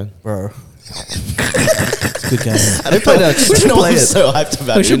fire, man, bro. It's a good game. I don't play that. I'm so hyped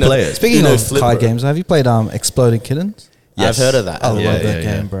about it. We should play it. Speaking of card games, have you played Exploding Kittens? Yes. I've heard of that. I love that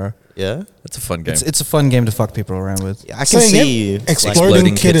game, bro. Yeah, it's a fun game. It's a fun game to fuck people around with. Yeah, I can see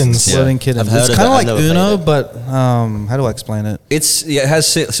Exploding Kittens. Exploding Kittens. I've heard it's kind of like Uno, but how do I explain it? It has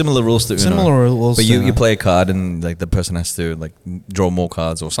similar rules to Uno. Similar rules, but you play a card and like the person has to like draw more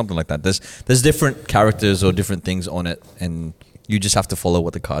cards or something like that. There's different characters or different things on it, and you just have to follow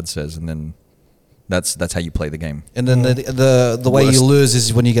what the card says, and then that's how you play the game. And then the way you lose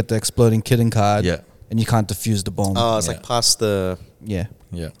is when you get the Exploding Kitten card. Yeah. And you can't defuse the bomb. Oh, it's like past the... Yeah.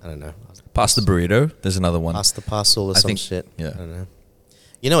 Yeah. I don't know. Past the burrito. There's another one. Past the parcel or some shit. Yeah. I don't know.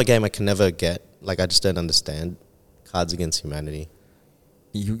 You know a game I can never get? Like, I just don't understand? Cards Against Humanity.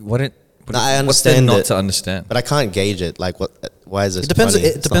 I understand not to understand. But I can't gauge it. Like, why is it depends. funny?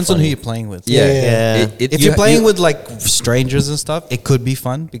 It depends on who you're playing with. Yeah. If you're playing with like strangers and stuff, it could be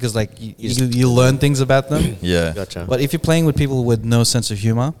fun because like you learn things about them. Yeah. Gotcha. But if you're playing with people with no sense of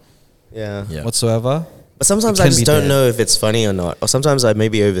humor, whatsoever. But sometimes I just don't know if it's funny or not. Or sometimes I may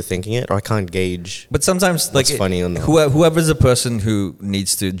be overthinking it, or I can't gauge. But sometimes like funny or not. Whoever's the person who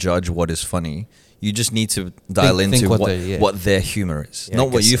needs to judge what is funny, you just need to dial into what their humor is,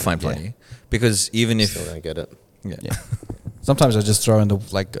 not what you find funny. Because even if still don't get it. Yeah. Sometimes I just throw in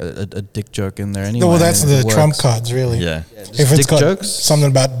a dick joke in there anyway. Well, that's the trump cards, really. Yeah. If it's got jokes, something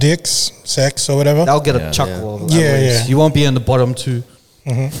about dicks, sex, or whatever, I'll get a chuckle. Yeah. You won't be in the bottom two.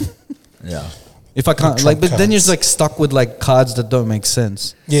 Yeah. If I can't, like, but then you're just like stuck with like cards that don't make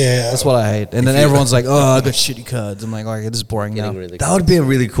sense. Yeah. That's what I hate. And then everyone's like, oh, I got shitty cards. I'm like, okay, this is boring now. That would be a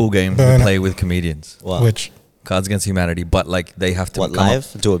really cool game to play with comedians. What? Which? Cards Against Humanity, but like they have to live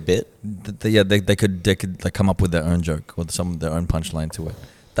do a bit. They could like come up with their own joke or their own punchline to it.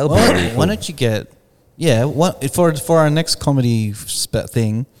 That would be really cool. Why don't you get for our next comedy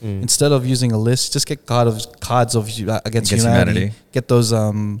thing, instead of using a list, just get cards of against humanity. Get those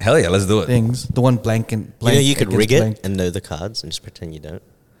hell yeah, let's do it. Things. The one blank and blank. You could rig it and know the cards and just pretend you don't.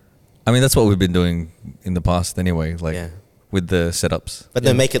 I mean, that's what we've been doing in the past anyway. Like. Yeah. With the setups. But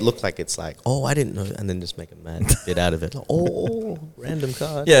then make it look like it's like, oh, I didn't know, and then just make a mad bit out of it. Like, oh, random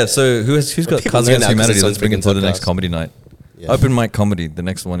card. Yeah, so who's got Cards Against Humanity? Let's bring it to the next comedy night. Yeah. Open mic comedy. The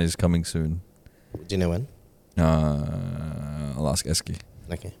next one is coming soon. Do you know when? I'll ask Eski.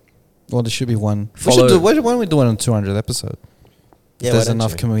 Okay. Well, there should be one. Why don't we do it on 200th episode? Yeah, there's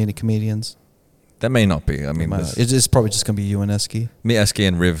enough comedians. That may not be. I mean, it's probably just going to be you and Eski. Me, Eski,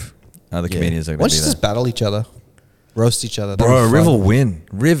 and Riv are the comedians that are going to be there. Why don't you just battle each other? Roast each other. Bro, Riv will win.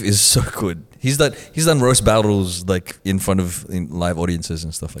 Riv is so good. He's done roast battles like in front of live audiences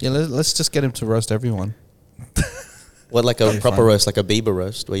and stuff like that. Yeah, let's just get him to roast everyone. What, like a proper roast, like a Bieber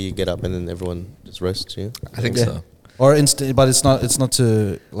roast, where you get up and then everyone just roasts you? I think so. Or but it's not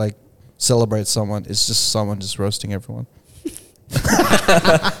to like celebrate someone. It's just someone just roasting everyone.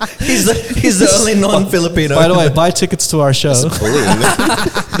 he's the only non-Filipino. By the way, buy tickets to our show.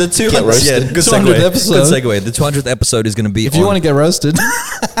 The 200th, good 200th episode. Good segue. The 200th episode is going to be if you want to get roasted.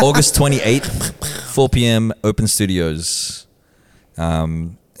 August 28th, 4 p.m. Open Studios.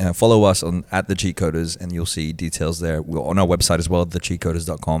 Follow us at The Cheat Coders and you'll see details there. We're on our website as well,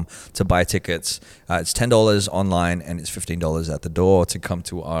 thecheatcoders.com, to buy tickets. It's $10 online and it's $15 at the door to come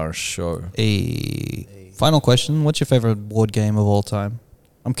to our show. Final question. What's your favorite board game of all time?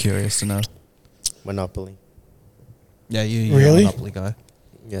 I'm curious to know. Monopoly. Yeah, you're a Monopoly guy.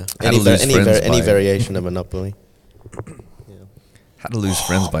 Yeah. Any variation of Monopoly. Yeah. How to lose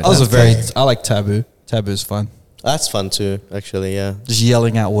friends by I like Taboo. Taboo's fun. That's fun too, actually, yeah. Just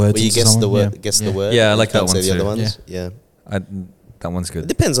yelling out words. Where you guess the word. Yeah, I like that one too. The other ones. Yeah. That one's good. It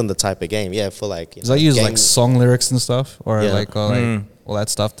depends on the type of game. Yeah, for like. Does that use like song lyrics and stuff, or like all that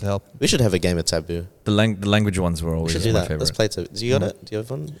stuff to help? We should have a game of Taboo. The language ones were always my favorite. Let's play Taboo. Do you got it? Do you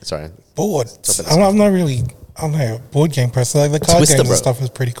have one? Sorry. Board. I'm not really. I'm not a board game person. Like the card games and stuff is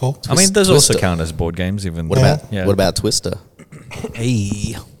pretty cool. I mean, those also count as board games. Even what about Twister?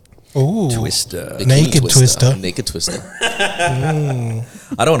 Hey. Ooh. Twister. Naked Twister. Naked Twister. I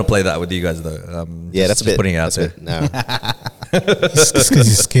don't want to play that with you guys though. Yeah, that's a bit. Putting it out there. No. It's because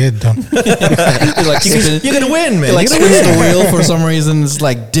you're scared, Don. He like You're gonna win, man. He like spins the wheel for some reason. It's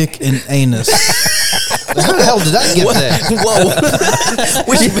like dick and anus. How the hell did that get there? Whoa.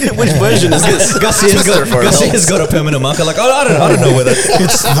 which version is this? Garcia's got a permanent marker. Like, I don't know whether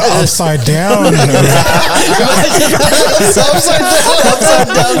It's the upside down.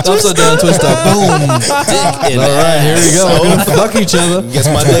 Upside down twister. Boom. Dick in All right, here we go. We're gonna fuck each other. Guess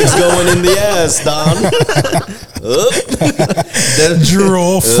my dick's going in the ass, Don.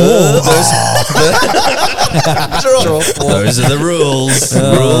 Draw full. those are the rules.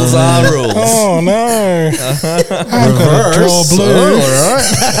 Rules are rules. Oh no! Reverse. Draw blue.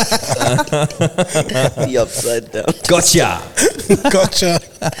 The upside down. Gotcha. Gotcha.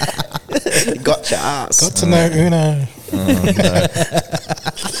 Gotcha ass. Got to know Uno.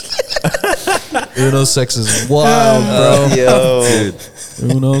 Uno sex is wild, bro. Yo. Dude.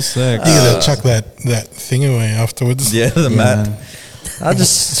 Uno sex. You gotta chuck that thing away afterwards. Yeah, the mat. man. I'll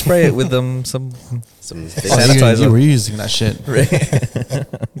just spray it with some Some sanitizer. You were using that shit.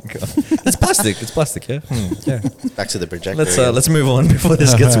 It's plastic. It's plastic. Yeah. Yeah. back to the projector. Let's move on before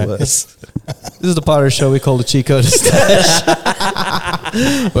this gets Alright. worse. This is the part of the show we call the Cheat Code Stash,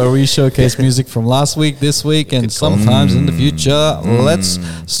 where we showcase music from last week, this week, and sometimes in the future. Let's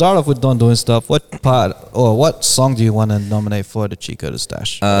start off with Don doing stuff. What part or what song do you want to nominate for the Cheat Code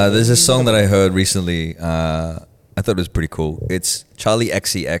Stash? There's a song that I heard recently. I thought it was pretty cool. It's Charlie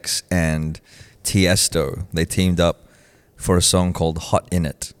XCX and Tiesto. They teamed up for a song called "Hot in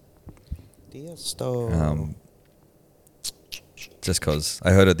It." Just cause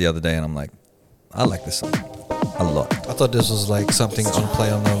I heard it the other day and I'm like, I like this song a lot. I thought this was like something on play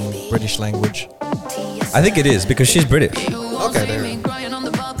on the British language. I think it is because she's British. Okay, there.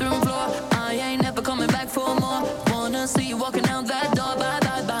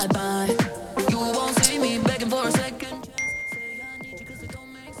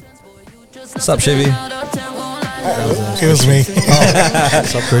 What's up, Chevy? It was me.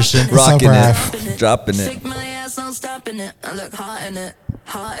 What's up, Christian? Rocking Ralph? it, dropping it. Hot in it,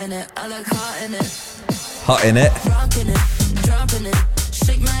 hot in it, I look hot in it. Hot in it, Rocking it, dropping it.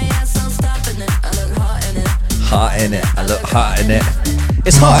 Shake my ass, I'm stopping it. I look hot in it. hot in it. I look hot in it.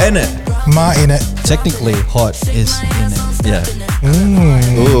 It's hot in it. Ma in it. Technically, hot is in it.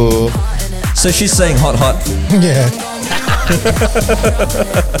 Yeah. Ooh. So she's saying hot, hot. Yeah.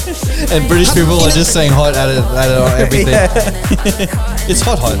 And British people are just saying hot at everything. It's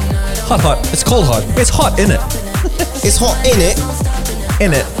hot, hot. Hot, hot. It's cold, hot. It's hot in it. It's hot in it.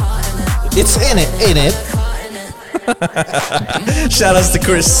 In it. It's in it, Shout outs to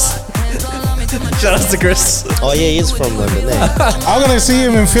Chris. Shout outs to Chris. Oh yeah, he's from London. Eh? I'm gonna see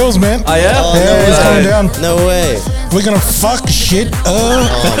him in Phil's, man. Oh yeah? Oh, Yeah, he's coming down. No way. We're gonna fuck shit up. Man.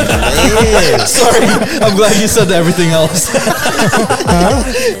 Sorry, I'm glad you said everything else.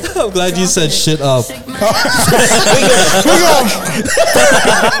 I'm glad you said shit up. We're gonna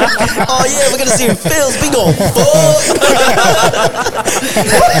Oh yeah, we're gonna see him Phil's. We gon' fuck.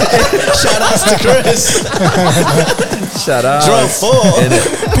 Shout outs to Chris. Shout out. Drunk fuck.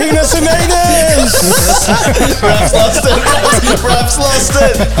 penis and anus. Raps lost it. Raps lost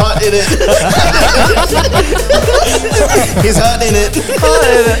it. Hot in it. He's hot in it.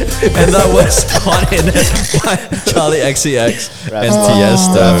 And that was Hot in It by Charlie XCX and Raps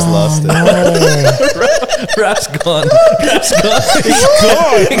Tiesto. lost it. Rap's gone. Rap's gone.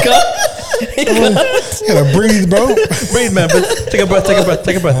 He gone. Gotta breathe, bro. Breathe, man. Take a breath. Take a breath.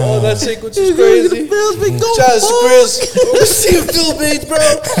 Take a breath. Oh, that sequence is crazy. Shout out to Chris. We're see you Philippines, bro.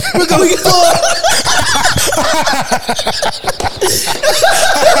 We're going fuck.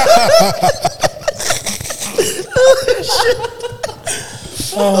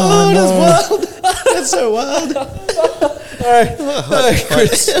 Oh, that's wild. That's so wild. Alright,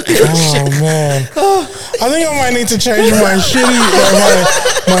 Chris. Oh man, I think I might need to change my shitty,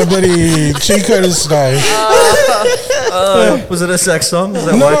 my bloody cheat code style. Was it a sex song? Is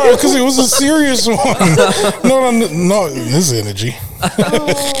that No, why? because it was a serious one. Not this energy.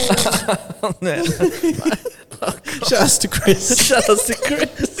 Shout out to Chris. Shout out to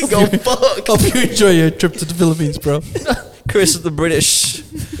Chris. Go fuck. Hope you enjoy your trip to the Philippines, bro. Chris of the British.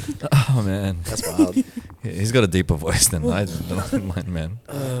 Oh man, That's wild. he's got a deeper voice than mine, man.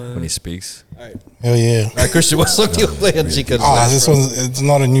 When he speaks. Oh yeah. Alright, Christian, what song do you play on Chica? This it's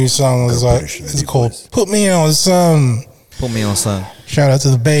not a new song. It's called "Put Me On Some." Put me on, son. Shout out to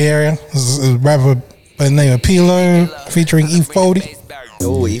the Bay Area. This is a rapper by the name of P-Lo featuring E40.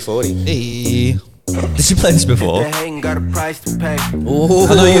 Oh, E40. Hey. Did you play this before? Oh,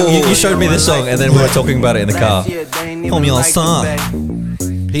 I know you showed me this song and then we were talking about it in the car. Put me on, son.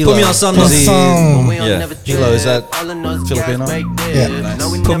 Hilo. Put me on sun. Is he- Yeah. Hilo, is that Filipino?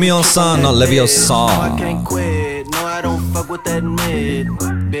 Yeah. Put me on sun, not Leviosa. No, I don't fuck with that mid,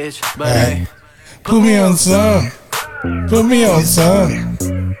 bitch. But Alright. Put me on some. Put me on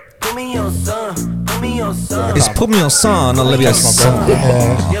some. put me on sun. Put me on sun. It's put me on sun, not Leviosa.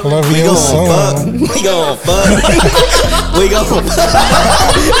 Yeah. Love We you gon' so fuck. We gon' fuck. We gon'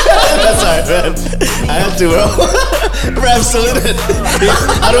 That's alright, man. I have to, bro. Rap's still in it.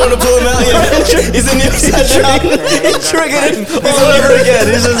 I don't want to pull him out yet. He's in the upside down. He triggered him all over again.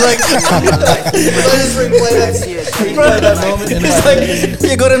 He's just like, It's like,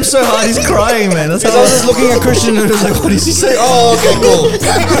 you got him so hard, he's crying, man. That's I was just looking at Christian and it was like, what does he say? Oh, okay, cool.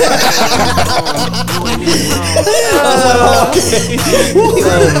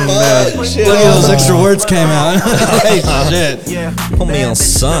 Look at those extra words came out. Hey, shit. Put me on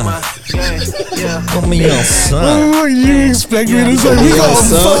sun. Put me on sun. Oh, you expect me to say we gon'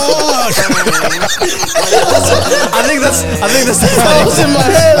 fuck? I think that's the I was in my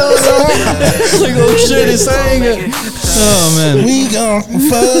head. I was like, oh shit, he's saying it. Oh man. We gon'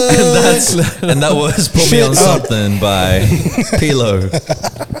 fuck. and that was Put Me On Something by Pilo.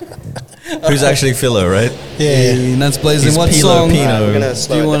 Who's actually Philo, right? Yeah. And that's blazing. He's What Pilo song Pino. we're gonna do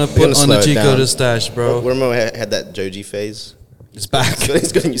slow you it want to down. We're put gonna on the slow it Chico down. to stash, bro? Remo had that Joji phase. It's back.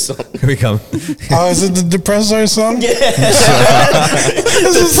 He's got a new song. Here we come. Oh, is it the Depresso song? Yeah.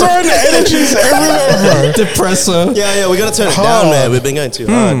 This is throwing the energies everywhere, bro. Depresso. Yeah, we gotta turn it down, man. We've been going too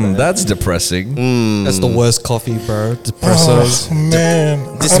hard, man. That's depressing. That's the worst coffee, bro. Depresso. Oh, man. I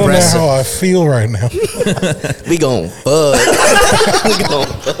don't know Dispresso. how I feel right now. We gon' fuck. We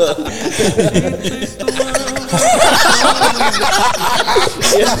gon'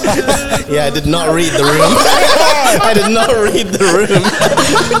 yeah, I did not read the room. I did not read the room.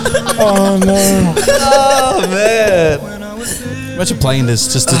 Oh, no. Oh man. Imagine playing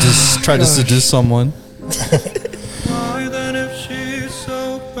this just to try to seduce someone.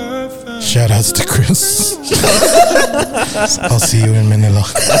 Shout outs to Chris. I'll see you in Manila.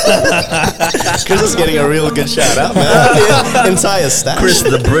 Chris is getting a real good shout out, man. The entire staff. Chris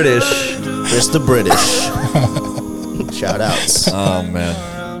the British. Chris the British. Shout outs. Oh man.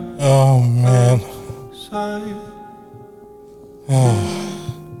 Oh, man.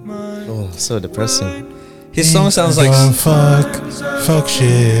 Oh, so depressing. His song sounds like Don't fuck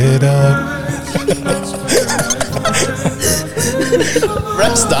shit up.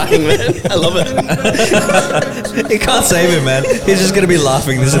 Rap's dying, man. I love it. he can't save him, man. He's just gonna be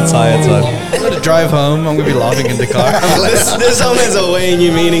laughing this entire time. I'm gonna drive home. I'm gonna be laughing in the car. This song has a way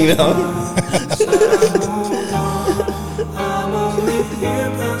new meaning now.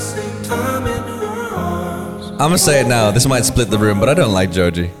 I'm gonna say it now. This might split the room, but I don't like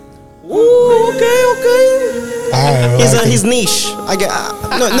Joji. Ooh, okay. He's He's niche. I get.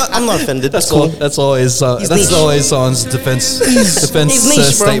 No, I'm not offended. That's That's cool. all. That's always. He's That's niche. always Son's defense. He's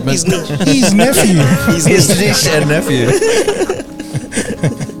niche, bro. Statement. He's niche. He's nephew. He's His niche. niece and nephew.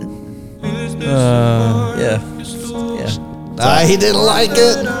 Yeah. He didn't like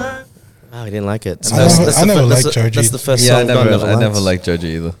it. Oh, he didn't like it. I never liked Joji. That's the first Yeah, song. God I never liked. liked Joji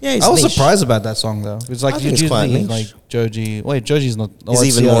either. Yeah, he's I was niche. surprised about that song though. It's like I you think it's quite usually niche. like Joji. Wait, Joji's not.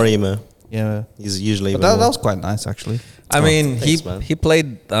 He's even more emo. Yeah, He's usually. but even that more. was quite nice actually. I mean, thanks, man. he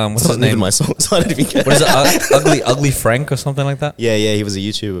played what's It's his not even name? my song, so I don't even care. What is it? Ugly Frank or something like that? Yeah, he was a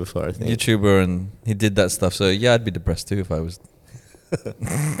YouTuber before, I think. YouTuber, and he did that stuff. So yeah, I'd be depressed too if I was.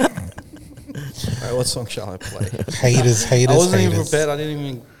 Alright, what song shall I play? Haters. I wasn't even prepared. I didn't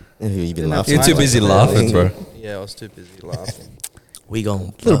even. You've been laughing. You're too busy laughing, bro. Yeah, I was too busy laughing. We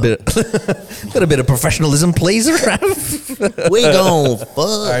gon' A little bit of professionalism, please. We gon' fuck.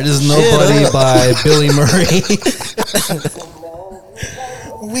 Alright, this is Nobody by Billy Murray.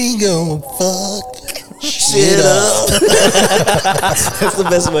 We gon' fuck Shit up. That's the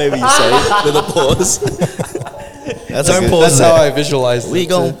best way we say it, with a pause. That's Don't a good- pause. That's how I visualized it. We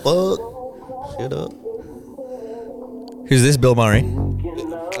gon' fuck. Shit up. Who's this? Bill Murray.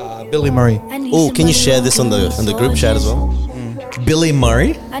 Billy Murray. Oh, can you share this on the group chat as well? Billy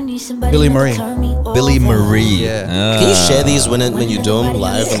Murray. Billy Murray. Billy Murray. Yeah. Can you share these when you do them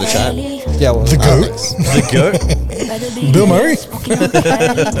live on the chat? Yeah, well, the goat. The goat. Bill Murray.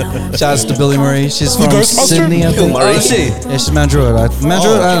 shouts to Billy Murray. She's from Ghostbuster? Sydney, I Bill think. Murray. Oh, is she? Yeah, she's Mandurah, right?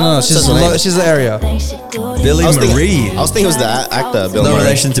 Mandurah, I don't know. Says her name. She's the area. Billy I was Murray. thinking it was the actor, Bill No Murray.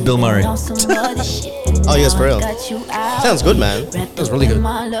 relation to Bill Murray. Oh, yes, for real. Sounds good, man. That was really good.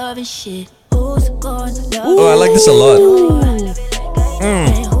 Oh, I like this a lot.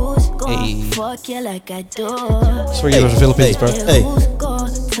 Hey. It's for you, the Philippines, bro. Hey.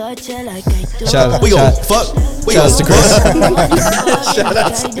 Shout We go out fuck. We shout go outs to Chris. Shout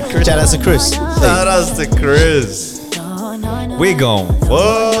out to Chris. Shout out to Chris. Shout outs to Chris. We gon'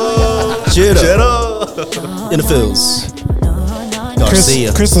 whoa. Shit up. In the fields.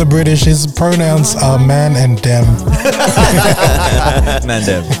 Garcia. Chris the British. His pronouns are man and dem. Man,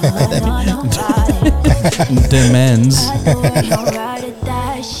 damn. Demands.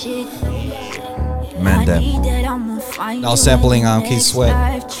 Man, damn. Now sampling Keith Sweat.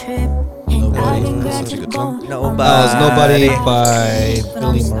 Nobody. That's a good song. Nobody by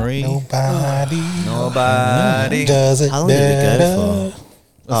Billy Marie. Nobody. Does it How long did we better. go for?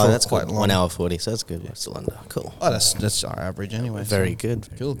 Oh, that's quite quite long. 1 hour 40, so that's good. We're still under. Cool. Oh, that's our average anyway. Very good.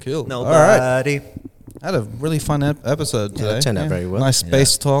 Cool. All right. Nobody. I had a really fun episode today. it turned out very well. Nice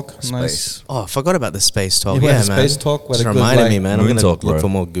space talk. Nice. Space. Oh, I forgot about the space talk. You had Yeah, the man. space talk. We had Just a good, reminded like, me, man. I'm moon gonna talk, look bro. for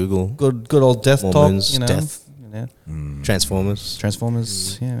more Google. Good old death More talk. moons, You know. death. Yeah. Transformers.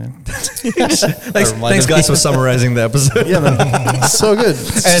 Transformers. Yeah, man. Thanks, guys, for summarizing the episode. Yeah, man. So good.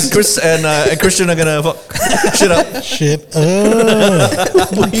 And Chris and Christian are gonna fuck shit up. Shit up.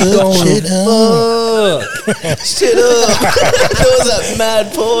 Shit Shit up. There was that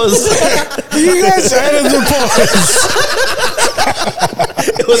mad pause. You guys added the pause.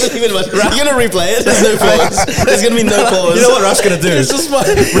 It wasn't even much. You're gonna replay it. There's no pause. There's gonna be no pause. You know what Raf's gonna do? It's just my.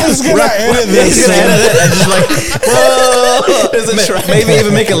 He's gonna edit He's this. gonna edit it and just like, whoa. There's a track. Maybe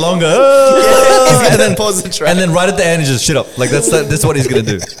even make it longer. He's and gonna then pause the track. and then right at the end, just shit up. Like that's what he's gonna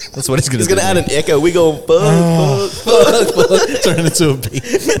do. That's what he's gonna He's do. gonna add an echo. We go fuck. Turn into a beat.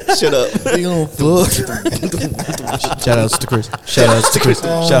 Shut up. We gon' fuck. Shout outs to Chris. Shout outs to Chris.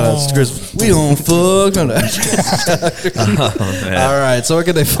 Shout outs to Chris. We gon' fuck. No, no. All right. So where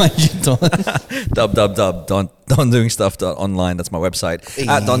can they find you, Don? Dondoingstuff.online. That's my website.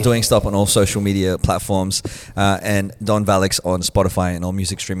 At Don Doing Stuff on all social media platforms, and Don Valix on Spotify and all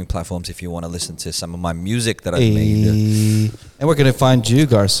music streaming platforms. If you want to listen to some of my music that I've made. And where can they find you,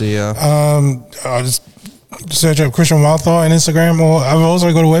 Garcia? I'll just search up Christian Walthall on Instagram, or I've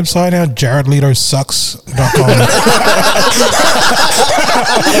also got a website now, jaredletosucks.com.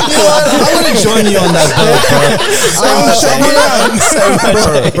 I'm gonna join you on that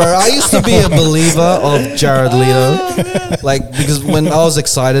boat, bro. I used to be a believer of Jared Leto, like because when I was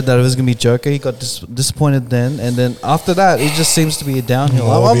excited that it was gonna be Joker, he got disappointed then, and then after that, it just seems to be a downhill.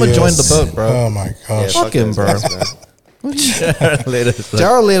 I'm gonna join the boat, bro. Oh my gosh. Fuck him, bro. Jared Leto's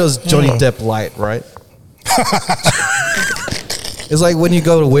Jared Leto's Johnny Depp light, right? It's like when you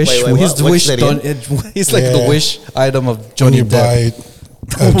go to Wish, Wait, he's the what? Wish. What's that He's like the Yeah. Wish item of When Johnny you Depp. buy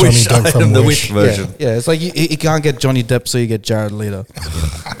Johnny Wish Depp item, from the Wish. Wish version. Yeah, it's like you can't get Johnny Depp, so you get Jared Leto.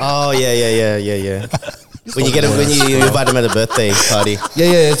 Oh yeah. When you get him, when you invite him at a birthday party,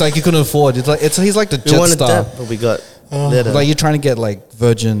 Yeah. It's like you couldn't afford. It's like he's like the we Jet wanted Star. that, but we got Leto. Like you're trying to get like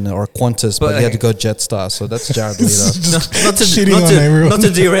Virgin or Qantas, but But you had to go Jetstar. So that's Jared Leto. not to Shitting not on to, everyone. not to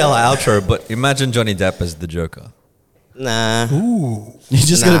derail our outro, but imagine Johnny Depp as the Joker. Nah, You're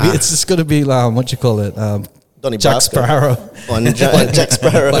just gonna be. It's just gonna be what you call it, Donnie Jack Brasco. Sparrow, On Jack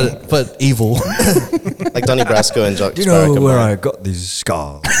Sparrow, but evil. like Donnie Brasco and Jack Do you Sparrow. know where combined. I got these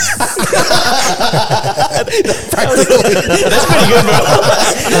scars? That's pretty good, bro.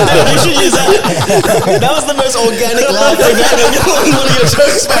 Dude, you should use that. That was the most organic laugh I've had in one of your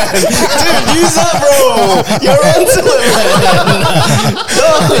jokes, man. Dude, use that, bro. You're onto it, man.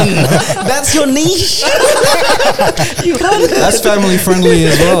 Done. That's your niche. You got it. That's family friendly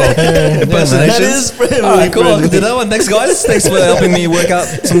as well. That is friendly. All right, cool. I can do that one. Thanks, guys. Thanks for helping me work out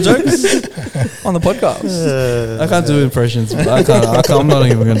some jokes on the podcast. I can't do impressions. I can't. I'm not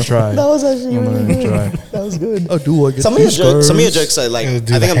even gonna try. That was actually I'm not really even good. try. That was good. Oh, do I get Some of your jokes are like, I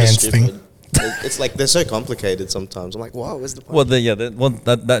Do think the I'm just hands thing. stupid. It's like they're so complicated sometimes. I'm like, wow, where's the point? Well,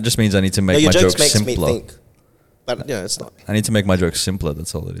 that just means I need to No, make your my jokes jokes makes me simpler. think. But it's not. I need to make my jokes simpler.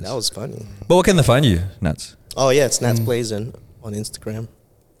 That's all it is. That was funny. But what can they find you, Nats? Oh yeah, it's Nats Blazin on Instagram.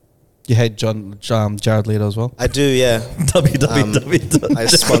 You hate Jared Leto as well. I do, yeah. www. I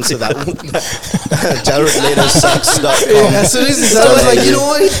sponsor that one. JaredLetoSucks.com. As soon as he said, I was like, you know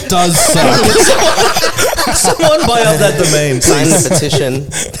what? It does suck. Someone buy up that domain. Sign the petition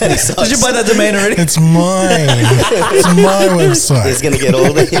that he sucks. Did you buy that domain already? It's mine. It's my website. He's gonna get all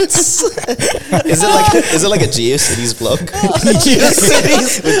the hits. Is it like a GeoCities blog?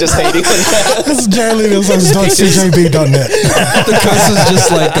 GeoCities with just hating on that. This is jaredletosucks.cjb.net. The curse is just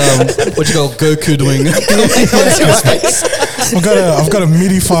like what you call Goku doing. I've got a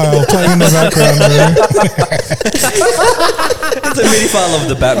MIDI file playing in the background there It's a MIDI file of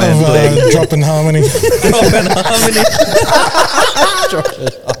the Batman of playing. Drop in Harmony. Drop in harmony.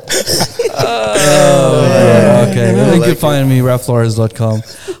 Okay. Well, you can find me rapflores.com,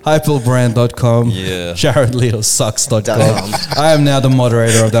 hypelbrand.com, jaredleosucks.com. I am now the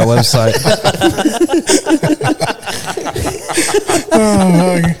moderator of that website.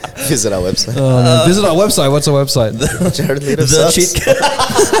 Visit our website. Visit our website. What's our website? Jared Leto sucks.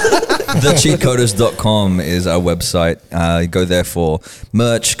 TheCheatCoders.com is our website. Go there for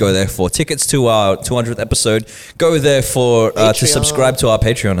merch. Go there for tickets to our 200th episode. Go there for to subscribe to our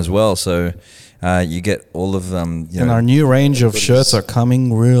Patreon as well. So you get all of them. And our new range of shirts are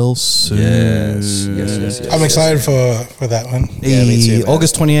coming real soon. Yes. I'm excited for that one. Yeah, me too, man.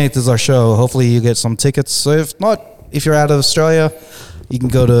 August 28th is our show. Hopefully you get some tickets. So if not, if you're out of Australia, you can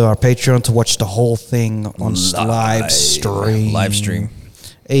go to our Patreon to watch the whole thing on live stream.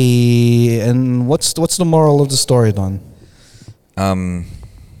 And what's the moral of the story, Don? Oh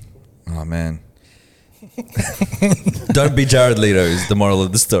man. Don't be Jared Leto is the moral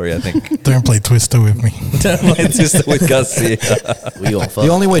of the story, I think. Don't play Twister with me. Don't play Twister with Garcia. We all fuck.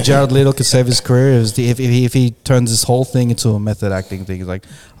 The only way Jared Leto could save his career is if he turns this whole thing into a method acting thing. He's like,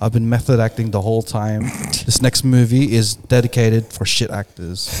 I've been method acting the whole time. This next movie is dedicated for shit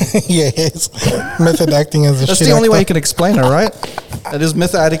actors. Yes. Method acting as a That's shit the only actor. way you can explain it, right? That is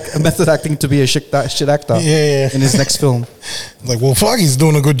method acting to be a shit actor in his next film. Like, well, fuck, he's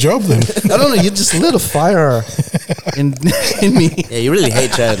doing a good job then. I don't know. You just lit a fire in me. Yeah, you really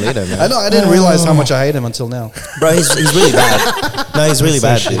hate Jared Leto, man. I know. I didn't realize how much I hate him until now. Bro, he's really bad. No, he's really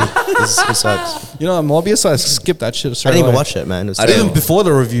bad, dude. He sucks. You know, Morbius, I skipped that shit straight I didn't even away. watch it, man. It was I didn't terrible. Before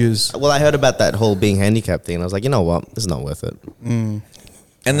the reviews. Well, I heard about that whole being handicapped thing, and I was like, you know what? This is not worth it. And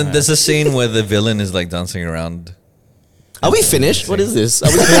then there's a scene where the villain is like dancing around. Are we finished? What is this? Are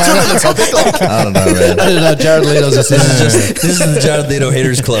we on the topic? Like, I don't know, man. I don't know. Jared Leto's just This is the Jared Leto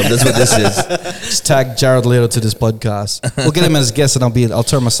Haters Club. That's what this is. Just tag Jared Leto to this podcast. We'll get him as a guest, and I'll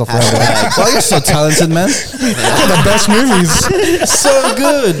turn myself around. Like, wow, you're so talented, man. The best movies. So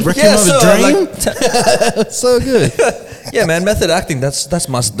good. Requiem of a Dream. So good. Yeah, man. Method acting. That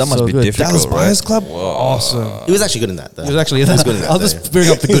must So be good. difficult, Dallas right? Buyers Club. Awesome. he was actually good in that, though. It was actually. He was good in that, I'll though, just bring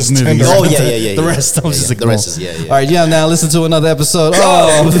up the good was movies. tender. Oh, yeah. The rest, I'm just The ignore. rest is, yeah. All right, yeah. Now listen to another episode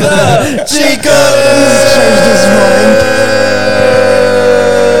of the Cheat Dallas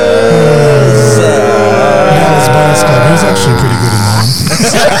Buyers Club. He was actually pretty good in that one.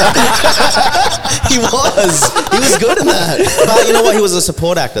 He was good in that. But you know what? He was a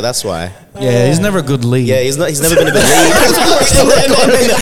support actor. That's why. Yeah, he's never a good lead. Yeah, he's never been a good lead.